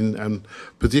changing, and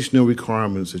positional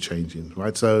requirements are changing,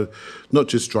 right? So not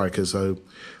just strikers. So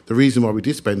the reason why we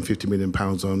did spend £50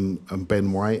 million on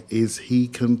Ben White is he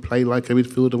can play like a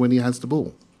midfielder when he has the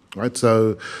ball, right?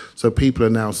 So people are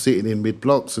now sitting in mid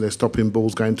blocks and they're stopping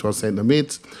balls going to our centre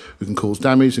mids, who can cause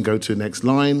damage and go to the next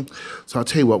line. So I'll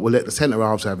tell you what, we'll let the centre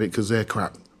halves have it because they're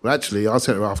crap. But actually, our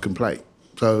centre half can play.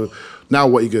 So now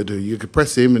what are you going to do? You can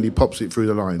press him and he pops it through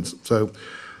the lines. So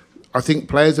I think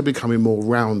players are becoming more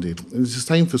rounded. And it's the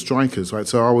same for strikers, right?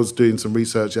 So I was doing some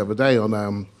research the other day on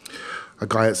a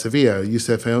guy at Sevilla,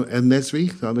 Youssef El-Nesri.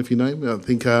 I don't know if you know him. I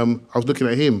think I was looking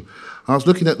at him. I was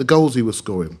looking at the goals he was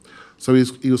scoring. So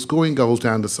he was scoring goals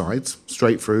down the sides,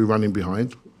 straight through, running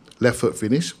behind, left foot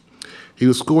finish. He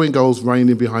was scoring goals running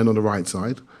in behind on the right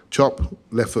side, chop,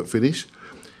 left foot finish.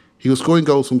 He was scoring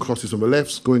goals from crosses from the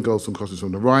left, scoring goals from crosses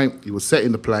from the right. He was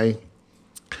setting the play,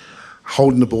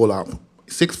 holding the ball up.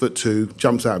 6'2",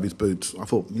 jumps out of his boots. I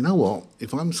thought, you know what?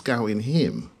 If I'm scouting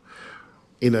him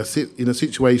in a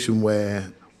situation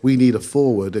where we need a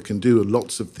forward that can do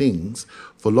lots of things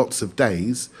for lots of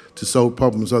days to solve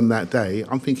problems on that day,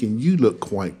 I'm thinking you look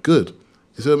quite good.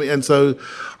 You see what I mean? And so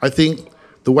I think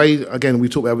the way, again, we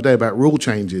talked the other day about rule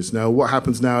changes. Now, what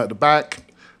happens now at the back?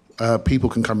 People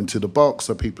can come into the box,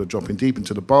 so people are dropping deep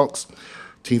into the box.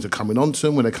 Teams are coming onto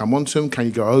them. When they come onto them, can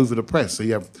you go over the press? So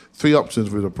you have three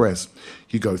options with the press.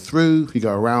 You go through, you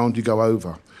go around, you go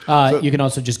over. You can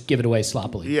also just give it away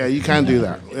sloppily. Yeah, you can do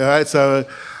that. All right, so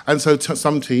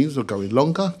some teams are going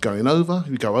longer, going over.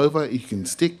 You go over, you can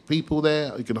stick people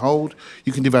there, you can hold,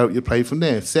 you can develop your play from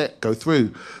there, set, go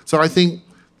through. So I think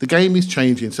the game is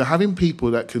changing. So having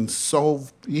people that can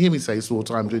solve, you hear me say this all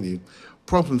the time, don't you?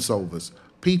 Problem solvers.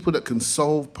 people that can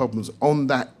solve problems on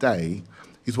that day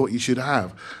is what you should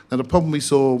have. Now, the problem we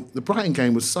saw, the Brighton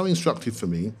game was so instructive for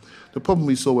me. The problem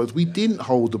we saw was we didn't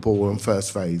hold the ball on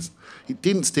first phase. It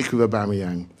didn't stick with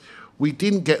Aubameyang. We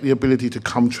didn't get the ability to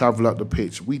come travel up the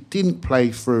pitch. We didn't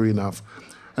play through enough.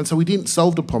 And so we didn't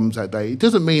solve the problems that day. It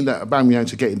doesn't mean that Aubameyang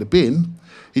should get in the bin.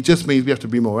 It just means we have to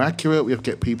be more accurate. We have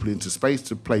to get people into space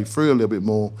to play through a little bit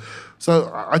more.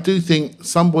 So I do think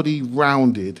somebody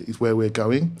rounded is where we're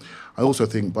going. I also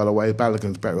think, by the way,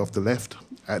 Balogun's better off the left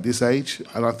at this age,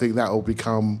 and I think that'll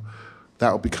become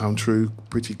true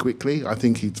pretty quickly. I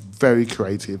think he's very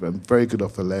creative and very good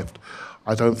off the left.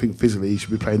 I don't think physically he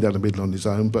should be playing down the middle on his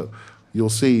own, but you'll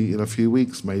see in a few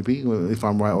weeks maybe if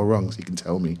I'm right or wrong, so you can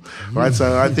tell me. Right?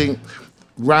 So I think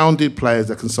rounded players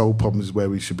that can solve problems is where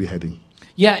we should be heading.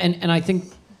 Yeah, and I think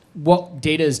what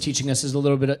data is teaching us is a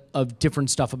little bit of different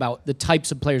stuff about the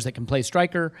types of players that can play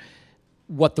striker,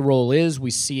 what the role is.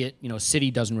 We see it, City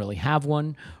doesn't really have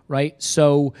one, right?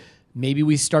 So maybe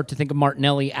we start to think of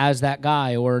Martinelli as that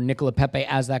guy or Nicola Pepe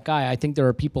as that guy. I think there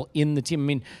are people in the team. I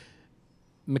mean,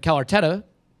 Mikel Arteta,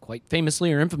 quite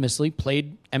famously or infamously,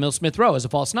 played Emile Smith-Rowe as a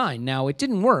false nine. Now, it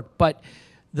didn't work, but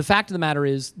the fact of the matter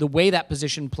is the way that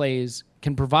position plays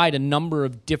can provide a number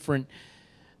of different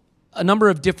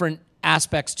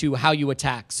aspects to how you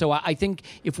attack. So I think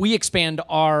if we expand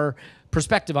our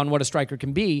perspective on what a striker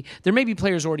can be, there may be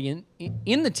players already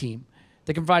in the team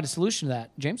that can provide a solution to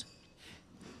that. James?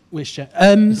 Wish so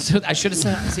I should have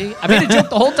said, see, I made a joke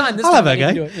the whole time. This I'll time have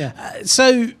a go.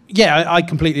 Yeah. I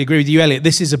completely agree with you, Elliot.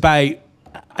 This is about,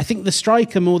 I think the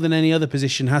striker more than any other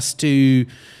position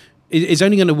is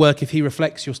only going to work if he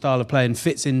reflects your style of play and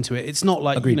fits into it. It's not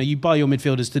like, you buy your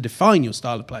midfielders to define your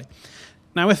style of play.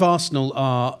 Now, if Arsenal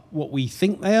are what we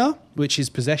think they are, which is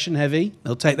possession heavy,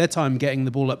 they'll take their time getting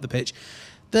the ball up the pitch,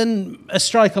 then a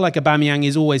striker like Aubameyang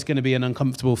is always going to be an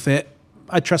uncomfortable fit.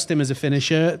 I trust him as a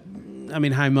finisher. I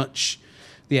mean, how much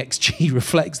the XG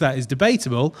reflects that is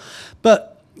debatable.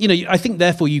 But, I think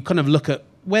therefore you kind of look at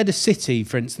where does City,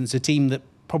 for instance, a team that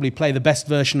probably play the best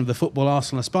version of the football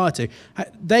Arsenal aspire to,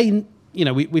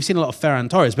 we've seen a lot of Ferran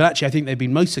Torres, but actually I think they've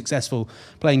been most successful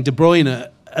playing De Bruyne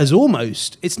as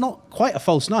almost, it's not quite a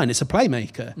false nine, it's a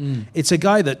playmaker. It's a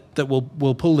guy that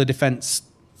will pull the defence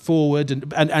forward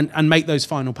and make those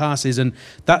final passes, and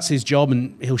that's his job,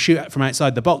 and he'll shoot from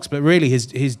outside the box, but really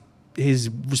his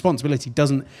responsibility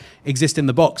doesn't exist in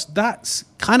the box. That's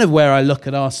kind of where I look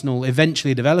at Arsenal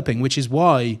eventually developing, which is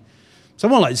why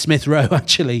someone like Smith-Rowe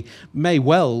actually may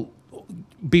well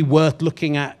be worth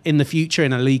looking at in the future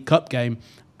in a League Cup game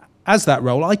as that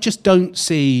role. I just don't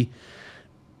see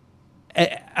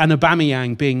an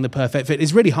Aubameyang being the perfect fit.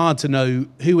 It's really hard to know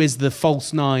who is the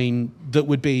false nine that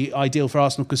would be ideal for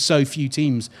Arsenal because so few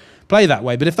teams play that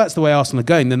way. But if that's the way Arsenal are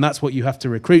going, then that's what you have to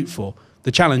recruit for.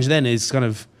 The challenge then is kind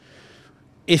of,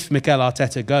 if Mikel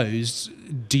Arteta goes,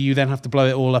 do you then have to blow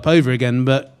it all up over again?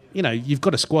 But, you've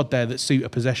got a squad there that suit a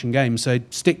possession game. So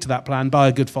stick to that plan, buy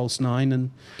a good false nine.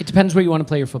 And it depends where you want to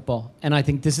play your football. And I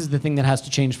think this is the thing that has to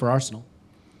change for Arsenal,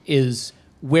 is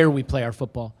where we play our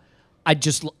football. I'd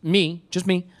just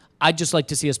like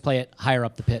to see us play it higher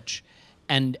up the pitch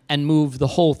and move the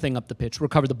whole thing up the pitch,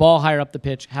 recover the ball higher up the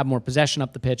pitch, have more possession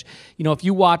up the pitch. If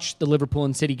you watch the Liverpool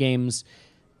and City games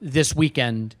this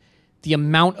weekend, the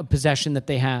amount of possession that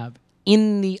they have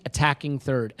in the attacking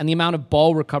third and the amount of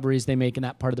ball recoveries they make in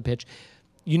that part of the pitch,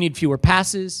 you need fewer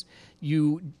passes,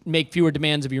 you make fewer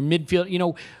demands of your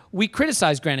midfield. We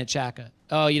criticize Granit Xhaka.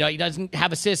 Oh, he doesn't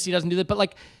have assists, he doesn't do that,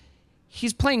 but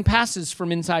he's playing passes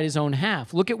from inside his own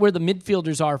half. Look at where the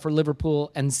midfielders are for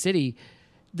Liverpool and City.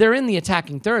 They're in the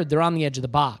attacking third. They're on the edge of the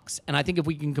box. And I think if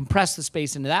we can compress the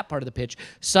space into that part of the pitch,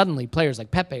 suddenly players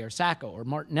like Pepe or Saka or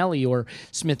Martinelli or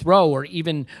Smith-Rowe or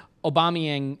even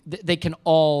Aubameyang, they can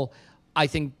all, I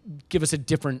think, give us a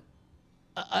different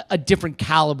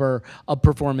caliber of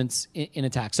performance in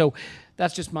attack. So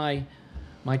that's just my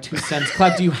 2 cents.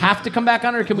 Clive, do you have to come back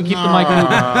on, or can we keep the mic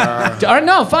moving?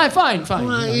 No, fine.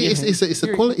 Well,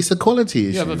 it's a quality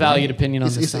issue. You have a valued opinion on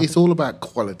this. It's all about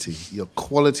quality. Your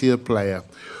quality of player.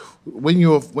 When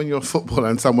you're a footballer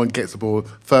and someone gets the ball,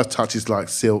 first touch is like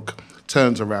silk,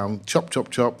 turns around, chop.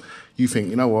 You think,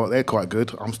 you know what? They're quite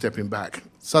good. I'm stepping back.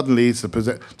 Suddenly,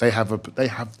 they have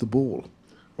the ball,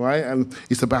 right? And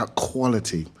it's about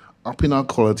quality, up in our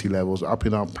quality levels, up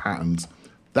in our patterns.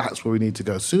 That's where we need to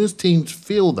go. As soon as teams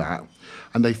feel that,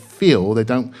 and they feel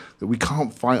that we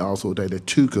can't fight Arsenal all day, they're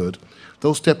too good,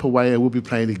 they'll step away and we'll be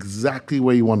playing exactly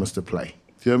where you want us to play.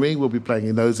 Do you know what I mean? We'll be playing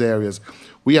in those areas.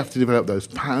 We have to develop those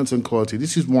patterns and quality.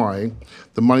 This is why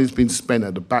the money's been spent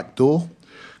at the back door,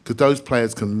 because those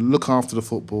players can look after the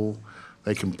football,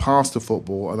 they can pass the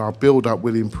football, and our build-up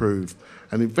will improve.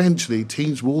 And eventually,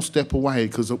 teams will step away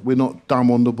because we're not dumb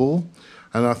on the ball.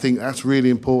 And I think that's really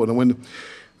important. And when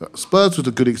Spurs was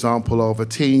a good example of a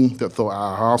team that thought,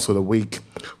 Arsenal are weak,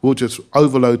 we'll just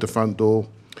overload the front door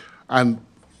and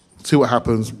see what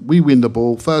happens. We win the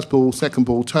ball, first ball, second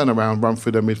ball, turn around, run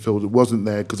through their midfield. It wasn't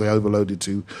there because they overloaded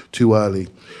too early.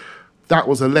 That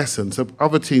was a lesson. So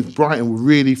other teams, Brighton,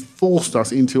 really forced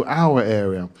us into our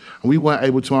area, and we weren't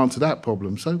able to answer that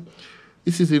problem. So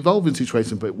this is an evolving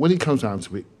situation, but when it comes down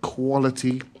to it,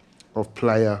 quality of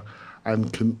player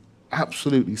and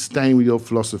absolutely staying with your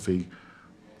philosophy.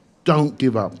 Don't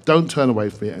give up. Don't turn away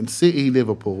from it. And City,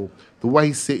 Liverpool, the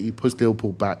way City pushed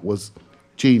Liverpool back was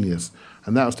genius.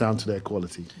 And that was down to their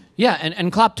quality. Yeah,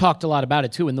 and Klopp talked a lot about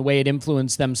it too, and the way it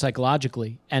influenced them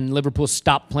psychologically. And Liverpool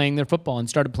stopped playing their football and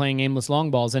started playing aimless long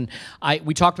balls. And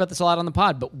we talked about this a lot on the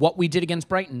pod, but what we did against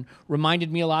Brighton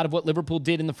reminded me a lot of what Liverpool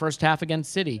did in the first half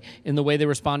against City, in the way they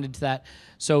responded to that.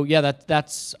 So yeah,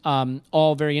 that's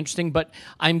all very interesting. But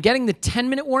I'm getting the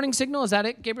 10-minute warning signal. Is that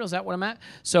it, Gabriel? Is that what I'm at?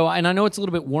 So, and I know it's a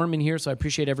little bit warm in here, so I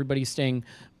appreciate everybody staying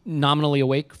nominally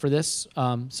awake for this.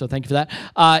 So thank you for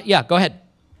that. Yeah, go ahead.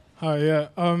 Hi, yeah.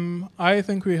 I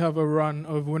think we have a run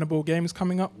of winnable games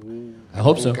coming up. I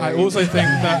hope so. I also think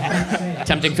that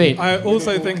tempting fate. I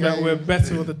also think that we're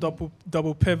better with a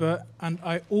double pivot, and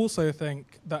I also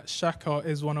think that Xhaka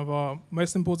is one of our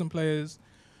most important players.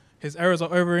 His errors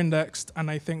are over-indexed, and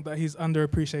I think that he's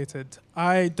underappreciated.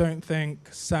 I don't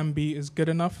think Sambi is good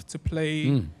enough to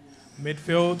play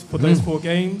midfield for those 4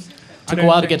 games. Took a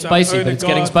while to get spicy, but it's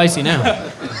getting spicy now.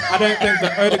 I don't think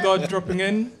that Odegaard dropping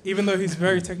in, even though he's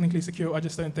very technically secure, I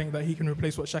just don't think that he can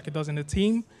replace what Xhaka does in the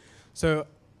team. So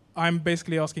I'm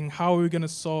basically asking, how are we going to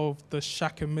solve the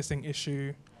Xhaka missing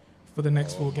issue for the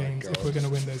next 4 games if we're going to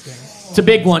win those games? It's a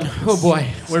big one. Oh boy,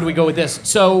 where do we go with this?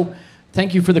 So,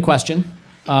 thank you for the question.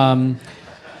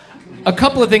 A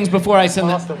couple of things before I send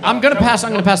that. I'm going to pass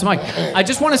the mic. I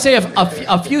just want to say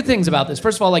a few things about this.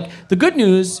 First of all, the good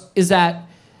news is that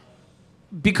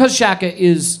because Xhaka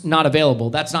is not available,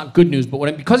 that's not good news,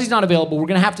 but because he's not available, we're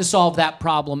going to have to solve that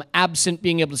problem absent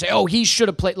being able to say, oh, he should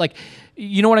have played.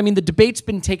 You know what I mean? The debate's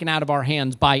been taken out of our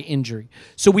hands by injury.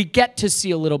 So we get to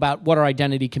see a little about what our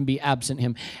identity can be absent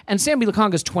him. And Sambi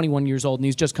Lokonga's 21 years old, and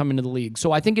he's just come into the league.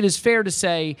 So I think it is fair to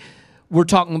say we're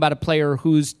talking about a player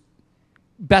whose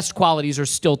best qualities are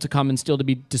still to come and still to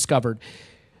be discovered.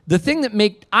 The thing that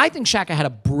I think Xhaka had a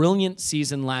brilliant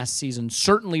season last season,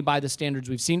 certainly by the standards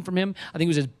we've seen from him. I think it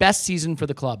was his best season for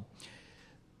the club.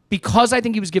 Because I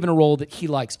think he was given a role that he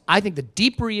likes. I think the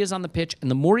deeper he is on the pitch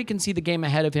and the more he can see the game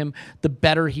ahead of him, the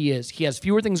better he is. He has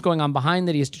fewer things going on behind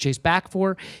that he has to chase back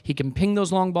for. He can ping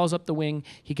those long balls up the wing.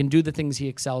 He can do the things he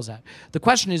excels at. The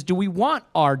question is, do we want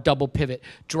our double pivot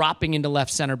dropping into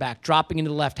left center back, dropping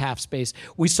into the left half space?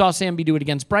 We saw Sambi do it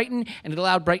against Brighton, and it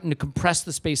allowed Brighton to compress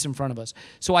the space in front of us.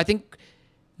 So I think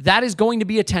that is going to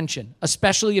be a tension,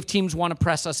 especially if teams want to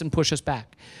press us and push us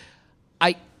back.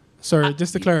 Sorry,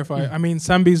 just to clarify, I mean,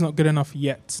 Sambi's not good enough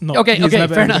yet. Okay,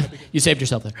 fair enough. You saved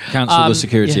yourself there. Cancel the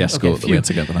security escort that we had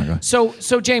to get the night.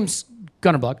 So James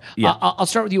Gunnerblog, I'll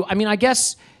start with you. I mean, I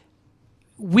guess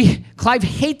Clive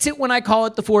hates it when I call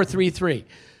it the 4-3-3.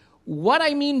 What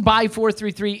I mean by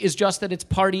 4-3-3 is just that it's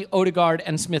Partey, Odegaard,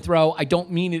 and Smith Rowe. I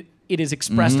don't mean it is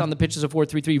expressed on the pitch as a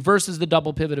 4-3-3 versus the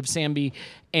double pivot of Sambi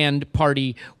and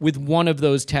Partey with one of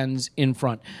those 10s in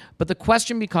front. But the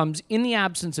question becomes, in the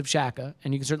absence of Xhaka,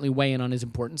 and you can certainly weigh in on his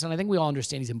importance, and I think we all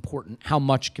understand he's important, how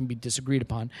much can be disagreed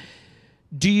upon.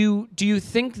 Do you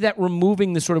think that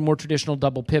removing the sort of more traditional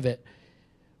double pivot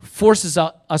forces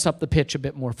us up the pitch a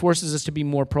bit more, forces us to be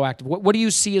more proactive? What do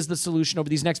you see as the solution over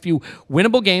these next few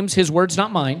winnable games, his words,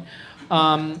 not mine,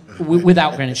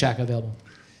 without Granit Xhaka available?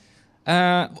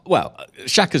 Well,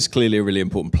 Xhaka's clearly a really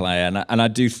important player, and I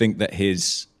do think that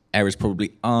his errors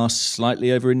probably are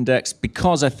slightly over-indexed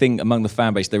because I think among the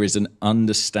fan base there is an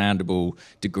understandable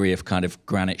degree of kind of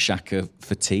Granit Xhaka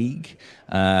fatigue.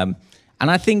 And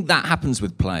I think that happens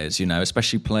with players,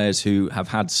 especially players who have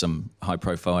had some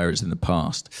high-profile errors in the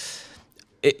past.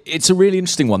 It's a really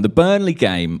interesting one. The Burnley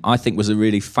game, I think, was a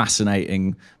really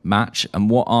fascinating match, and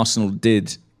what Arsenal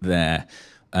did there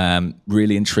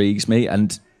really intrigues me.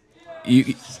 And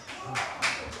it's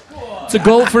a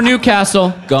goal for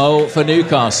Newcastle. Goal for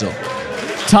Newcastle.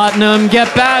 Tottenham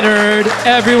get battered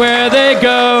everywhere they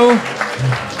go.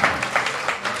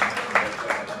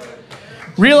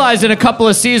 Realize in a couple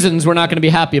of seasons we're not going to be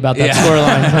happy about that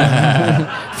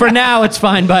scoreline. For now, it's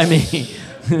fine by me.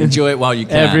 Enjoy it while you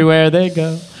can. Everywhere they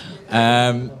go.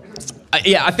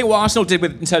 I think what Arsenal did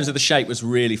in terms of the shape was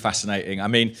really fascinating. I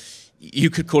mean,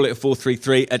 You could call it a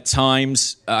 4-3-3 at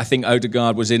times. I think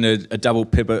Odegaard was in a double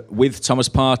pivot with Thomas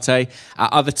Partey.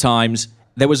 At other times,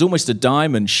 there was almost a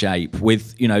diamond shape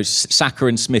with, Saka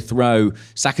and Smith Rowe.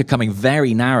 Saka coming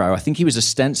very narrow. I think he was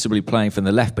ostensibly playing from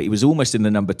the left, but he was almost in the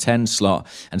number 10 slot.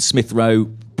 And Smith Rowe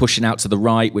pushing out to the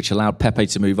right, which allowed Pepe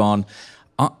to move on.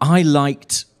 I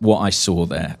liked what I saw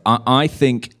there. I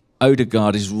think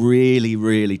Odegaard is really,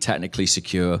 really technically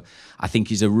secure. I think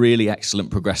he's a really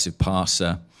excellent progressive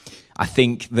passer. I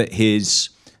think that his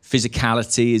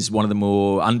physicality is one of the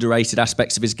more underrated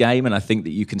aspects of his game, and I think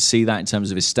that you can see that in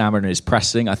terms of his stamina and his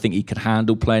pressing. I think he could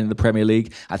handle playing in the Premier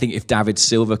League. I think if David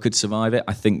Silva could survive it,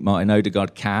 I think Martin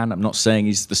Odegaard can. I'm not saying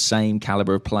he's the same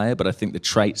calibre of player, but I think the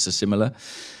traits are similar.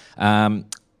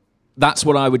 That's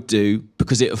what I would do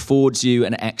because it affords you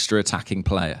an extra attacking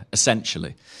player,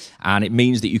 essentially. And it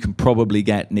means that you can probably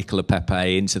get Nicola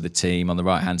Pepe into the team on the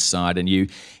right-hand side and you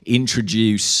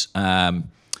introduce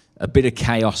a bit of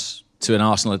chaos to an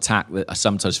Arsenal attack that I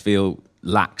sometimes feel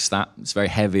lacks that. It's very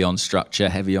heavy on structure,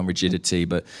 heavy on rigidity,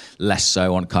 but less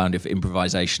so on kind of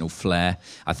improvisational flair.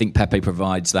 I think Pepe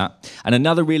provides that. And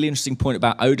another really interesting point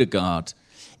about Odegaard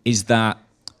is that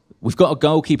we've got a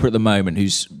goalkeeper at the moment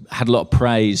who's had a lot of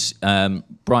praise,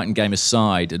 Brighton game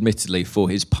aside, admittedly, for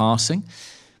his passing.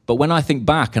 But when I think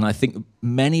back, and I think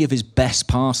many of his best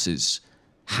passes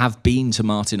have been to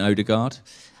Martin Odegaard,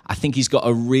 I think he's got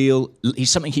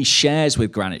something he shares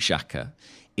with Granit Xhaka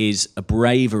is a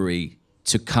bravery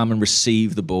to come and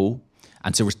receive the ball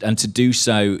and to do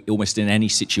so almost in any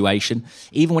situation.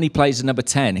 Even when he plays a number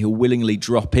 10, he'll willingly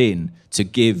drop in to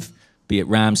give, be it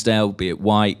Ramsdale, be it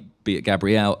White, be it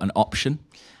Gabriel, an option.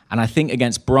 And I think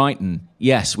against Brighton,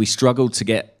 yes, we struggled to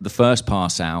get the first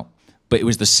pass out, but it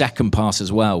was the second pass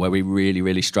as well where we really,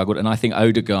 really struggled. And I think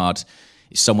Odegaard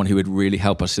is someone who would really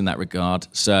help us in that regard.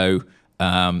 So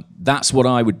that's what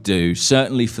I would do.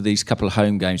 Certainly for these couple of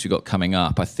home games we've got coming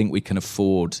up, I think we can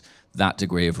afford that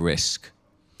degree of risk.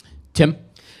 Tim?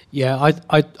 Yeah,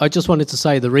 I just wanted to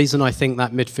say the reason I think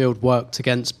that midfield worked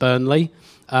against Burnley,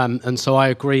 and so I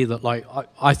agree that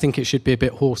I think it should be a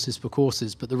bit horses for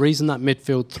courses, but the reason that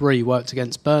midfield three worked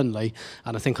against Burnley,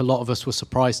 and I think a lot of us were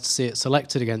surprised to see it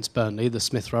selected against Burnley, the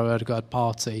Smith Rowe Odegaard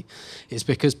party, is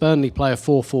because Burnley play a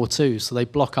 4-4-2, so they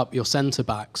block up your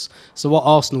centre-backs. So what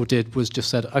Arsenal did was just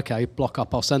said, okay, block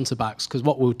up our centre-backs, because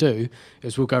what we'll do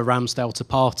is we'll go Ramsdale to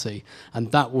Partey, and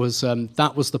that was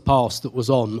the pass that was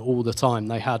on all the time.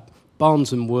 They had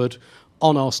Barnes and Wood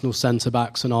on Arsenal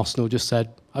centre-backs, and Arsenal just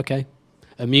said, okay,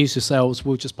 amuse yourselves,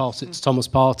 we'll just pass it to Thomas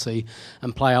Partey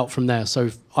and play out from there.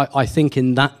 So I think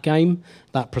in that game,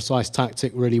 that precise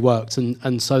tactic really worked.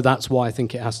 And so that's why I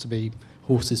think it has to be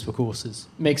horses for courses.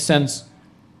 Makes sense.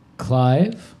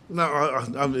 Clive? No,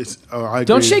 I agree.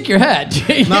 Don't shake your head.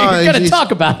 You're going to talk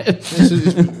about it.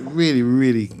 It's really,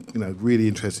 really, really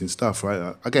interesting stuff,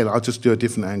 right? Again, I'll just do a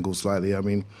different angle slightly. I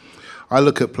mean, I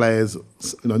look at players,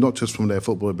 not just from their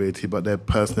football ability, but their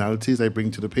personalities they bring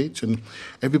to the pitch. And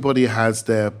everybody has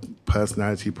their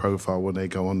personality profile when they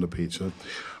go on the pitch. And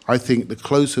I think the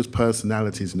closest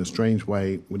personalities, in a strange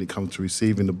way, when it comes to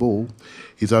receiving the ball,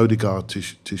 is Odegaard to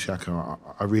Xhaka.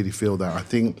 I really feel that. I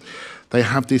think they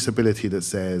have this ability that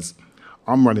says,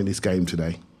 I'm running this game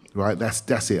today. Right?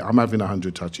 That's it. I'm having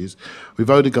 100 touches. With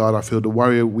Odegaard, I feel the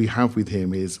worry we have with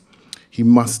him is he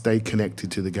must stay connected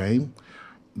to the game.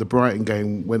 The Brighton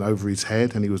game went over his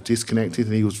head and he was disconnected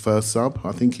and he was first sub,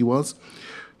 I think he was.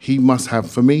 He must have,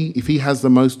 for me, if he has the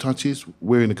most touches,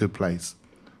 we're in a good place,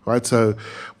 right? So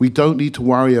we don't need to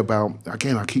worry about,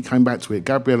 again, I keep coming back to it,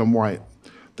 Gabriel and White,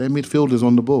 they're midfielders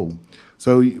on the ball.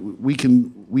 So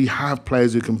we have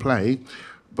players who can play,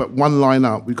 but one line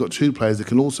up, we've got two players that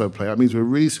can also play. That means we're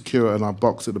really secure in our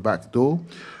box at the back door.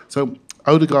 So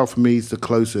Odegaard for me is the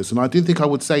closest, and I didn't think I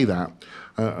would say that.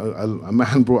 A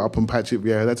man brought up on Patrick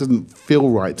Vieira, that doesn't feel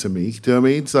right to me, do you know what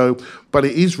I mean? So, but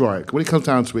it is right. When it comes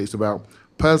down to it, it's about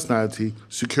personality,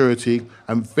 security,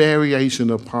 and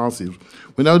variation of passes.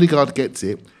 When Odegaard gets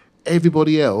it,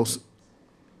 everybody else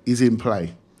is in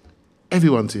play.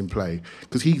 Everyone's in play,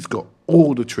 because he's got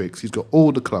all the tricks, he's got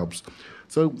all the clubs.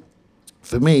 So,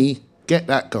 for me, get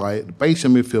that guy at the base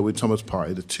of midfield with Thomas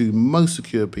Partey, the two most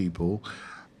secure people,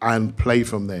 and play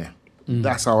from there.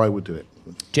 That's how I would do it.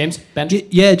 James Benge?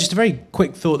 Yeah, just a very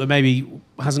quick thought that maybe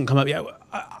hasn't come up yet.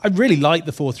 I really like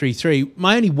the 4-3-3.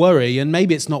 My only worry, and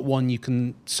maybe it's not one you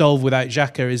can solve without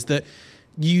Xhaka, is that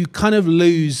you kind of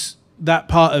lose that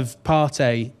part of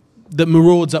Partey that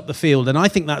marauds up the field, and I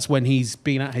think that's when he's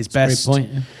been at his best. Great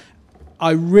point. Yeah.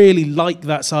 I really like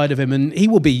that side of him, and he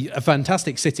will be a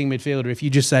fantastic sitting midfielder if you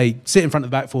just say, sit in front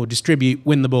of the back four, distribute,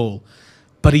 win the ball.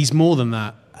 But he's more than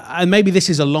that. and maybe this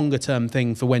is a longer term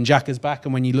thing for when Xhaka's back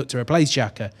and when you look to replace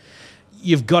Xhaka,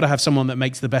 you've got to have someone that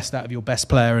makes the best out of your best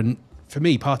player. And for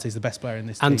me, Partey's the best player in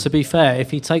this team. And to be fair,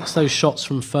 if he takes those shots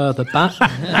from further back,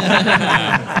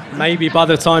 maybe by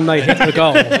the time they hit the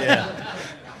goal.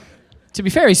 To be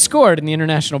fair, he scored in the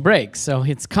international break, so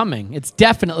it's coming. It's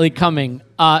definitely coming.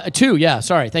 Two, yeah.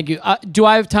 Sorry, thank you. Do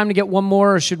I have time to get one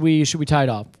more, or should we tie it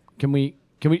off? Can we?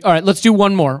 All right, let's do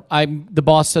one more. The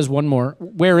boss says one more.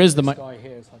 Where is the mic? This guy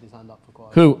here has had his hand up for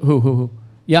quite. Who?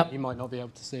 Yep. You might not be able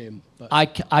to see him. But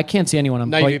I can't see anyone.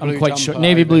 I'm quite sure. jumper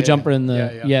Navy over blue here. jumper in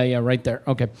the Yeah. right there.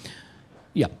 Okay.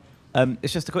 Yeah.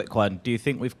 It's just a quick one. Do you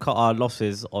think we've cut our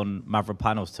losses on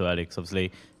Mavropanos too early? Because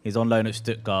obviously he's on loan at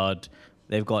Stuttgart.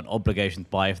 They've got an obligation to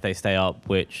buy if they stay up,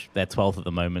 which they're 12th at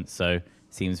the moment, so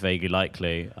seems vaguely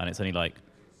likely, and it's only like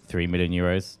 3 million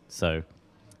euros. So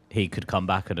he could come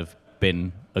back and have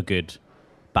been a good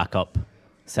backup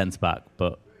centre-back,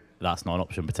 but that's not an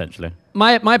option potentially.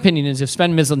 My opinion is if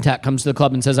Sven Mislintat comes to the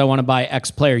club and says, I want to buy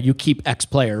X player, you keep X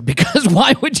player. Because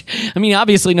why would you? I mean, he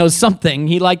obviously knows something.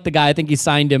 He liked the guy. I think he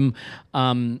signed him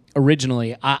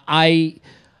originally.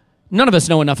 None of us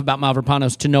know enough about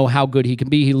Mavropanos to know how good he can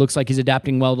be. He looks like he's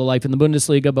adapting well to life in the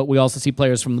Bundesliga, but we also see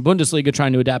players from the Bundesliga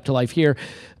trying to adapt to life here.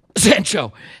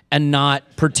 Sancho, and not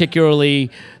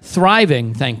particularly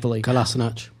thriving, thankfully.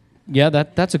 Kolasinac. Yeah,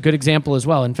 that's a good example as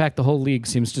well. In fact, the whole league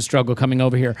seems to struggle coming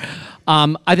over here.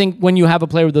 I think when you have a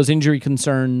player with those injury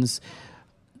concerns,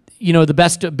 the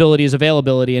best ability is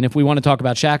availability. And if we want to talk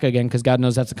about Xhaka again, because God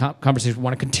knows that's a conversation we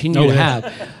want to continue to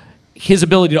have, his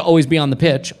ability to always be on the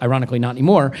pitch, ironically not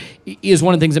anymore, is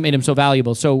one of the things that made him so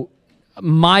valuable. So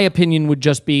my opinion would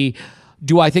just be,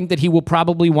 do I think that he will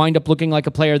probably wind up looking like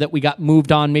a player that we got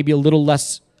moved on maybe a little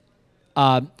less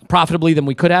profitably than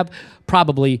we could have?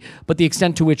 Probably. But the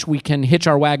extent to which we can hitch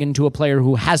our wagon to a player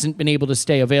who hasn't been able to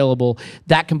stay available,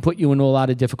 that can put you into a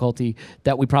lot of difficulty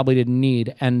that we probably didn't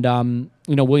need. And,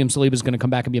 William Saliba is going to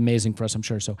come back and be amazing for us, I'm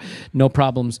sure. So no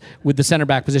problems with the center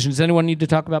back position. Does anyone need to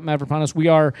talk about Mavropanos?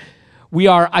 We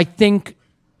are, I think,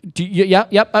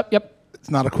 yep. It's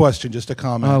not a question, just a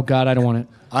comment. Oh, God, I don't want it.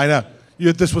 I know.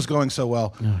 This was going so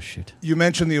well. Oh, shit. You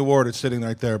mentioned the award. It's sitting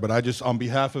right there. But on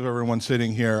behalf of everyone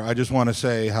sitting here, I just want to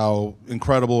say how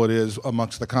incredible it is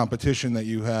amongst the competition that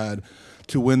you had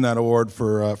to win that award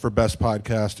for Best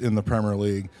Podcast in the Premier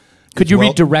League. Could you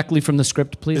read directly from the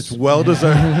script, please? It's well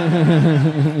deserved.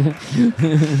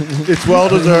 It's well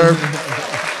deserved.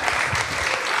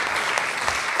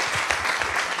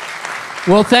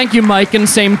 Well, thank you, Mike, and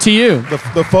same to you.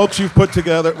 The folks you've put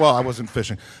together, well, I wasn't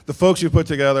fishing. The folks you've put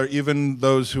together, even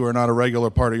those who are not a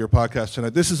regular part of your podcast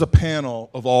tonight, this is a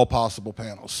panel of all possible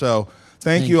panels. So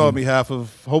thank you on behalf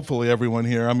of hopefully everyone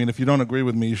here. I mean, if you don't agree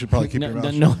with me, you should probably keep your mouth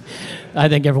shut. No, I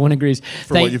think everyone agrees.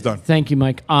 For what you've done. Thank you,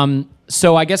 Mike.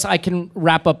 So I guess I can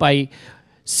wrap up by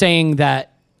saying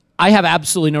that I have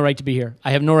absolutely no right to be here.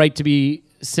 I have no right to be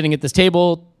sitting at this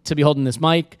table, to be holding this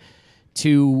mic,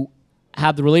 to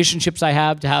have the relationships I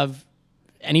have, to have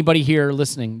anybody here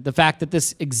listening. The fact that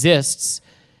this exists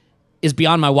is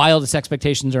beyond my wildest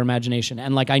expectations or imagination.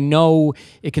 And I know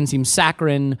it can seem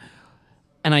saccharine,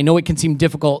 and I know it can seem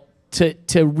difficult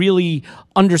to really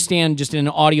understand just in an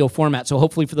audio format. So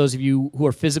hopefully for those of you who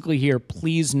are physically here,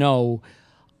 please know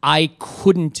I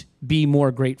couldn't be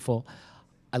more grateful.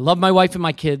 I love my wife and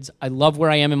my kids. I love where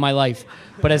I am in my life.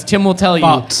 But as Tim will tell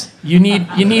you, you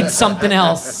need something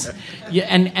else.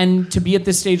 And to be at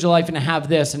this stage of life and to have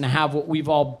this and to have what we've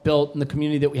all built and the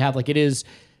community that we have, it is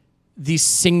the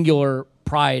singular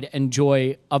pride and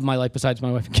joy of my life besides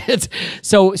my wife and kids.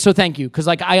 So thank you. Because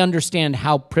I understand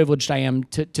how privileged I am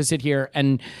to sit here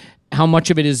and how much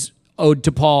of it is owed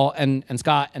to Paul and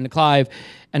Scott and to Clive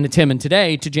and to Tim and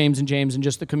today to James and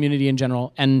just the community in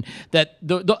general. And that,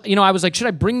 I was like, should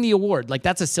I bring the award?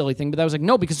 That's a silly thing. But I was like,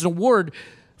 no, because it's an award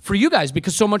for you guys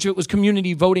because so much of it was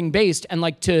community voting based. And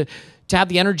to have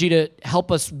the energy to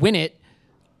help us win it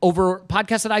over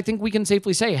podcasts that I think we can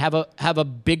safely say have a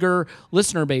bigger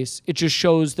listener base. It just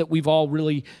shows that we've all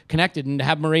really connected. And to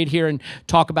have Mairead here and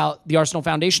talk about the Arsenal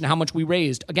Foundation, how much we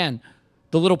raised. Again,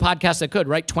 the little podcast that could,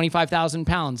 right?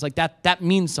 £25,000. That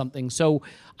means something. So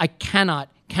I cannot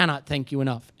thank you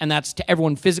enough. And that's to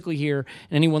everyone physically here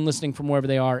and anyone listening from wherever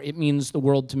they are. It means the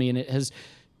world to me, and it has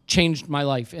changed my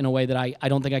life in a way that I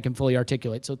don't think I can fully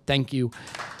articulate. So thank you.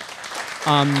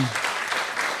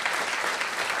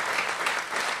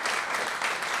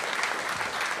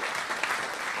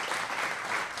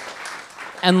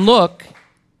 And look,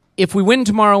 if we win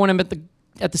tomorrow when I'm at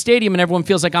the stadium and everyone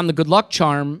feels like I'm the good luck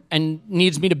charm and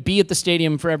needs me to be at the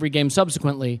stadium for every game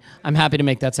subsequently, I'm happy to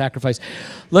make that sacrifice.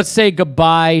 Let's say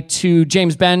goodbye to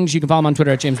James Benge. You can follow him on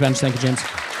Twitter at James Benge. Thank you, James.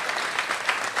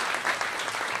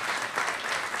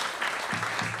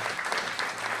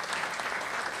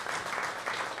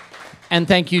 And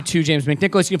thank you to James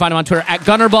McNicholas. You can find him on Twitter at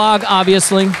Gunnerblog,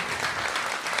 obviously.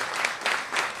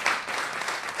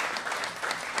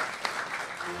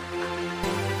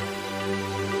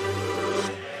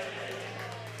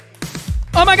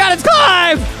 Oh my God, it's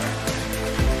Clive!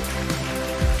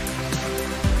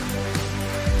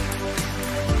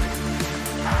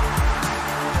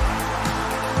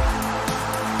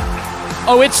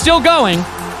 Oh, it's still going.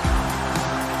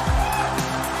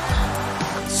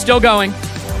 Still going.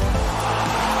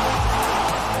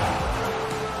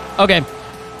 Okay.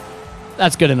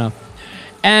 That's good enough.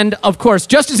 And, of course,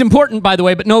 just as important, by the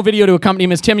way, but no video to accompany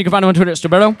him, is Tim. You can find him on Twitter at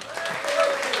Stoberto.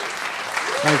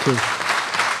 Thank you.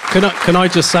 Can I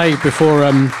just say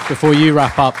before you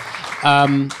wrap up,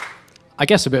 I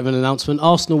guess a bit of an announcement.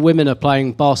 Arsenal women are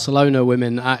playing Barcelona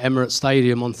women at Emirates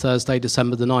Stadium on Thursday,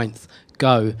 December the 9th.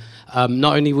 Go.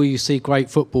 Not only will you see great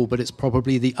football, but it's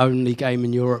probably the only game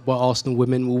in Europe where Arsenal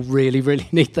women will really, really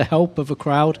need the help of a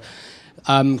crowd.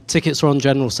 Tickets are on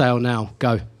general sale now.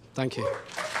 Go. Thank you.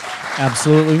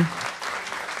 Absolutely.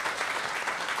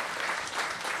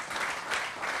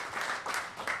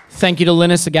 Thank you to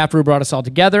Linus, the gaffer who brought us all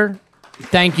together.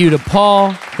 Thank you to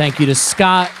Paul. Thank you to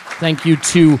Scott. Thank you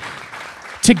to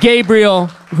Gabriel,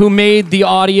 who made the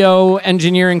audio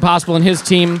engineering possible, and his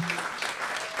team.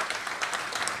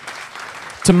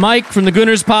 To Mike from the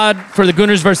Gunners Pod for the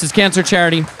Gunners versus Cancer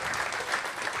charity.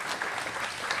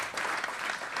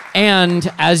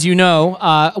 And as you know,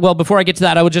 well, before I get to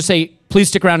that, I would just say, please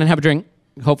stick around and have a drink,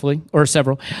 hopefully, or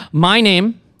several. My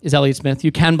name is Elliot Smith.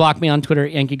 You can block me on Twitter,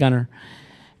 Yankee Gunner.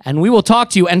 And we will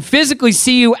talk to you and physically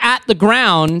see you at the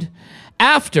ground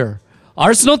after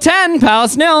Arsenal 10,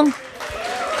 Palace 0.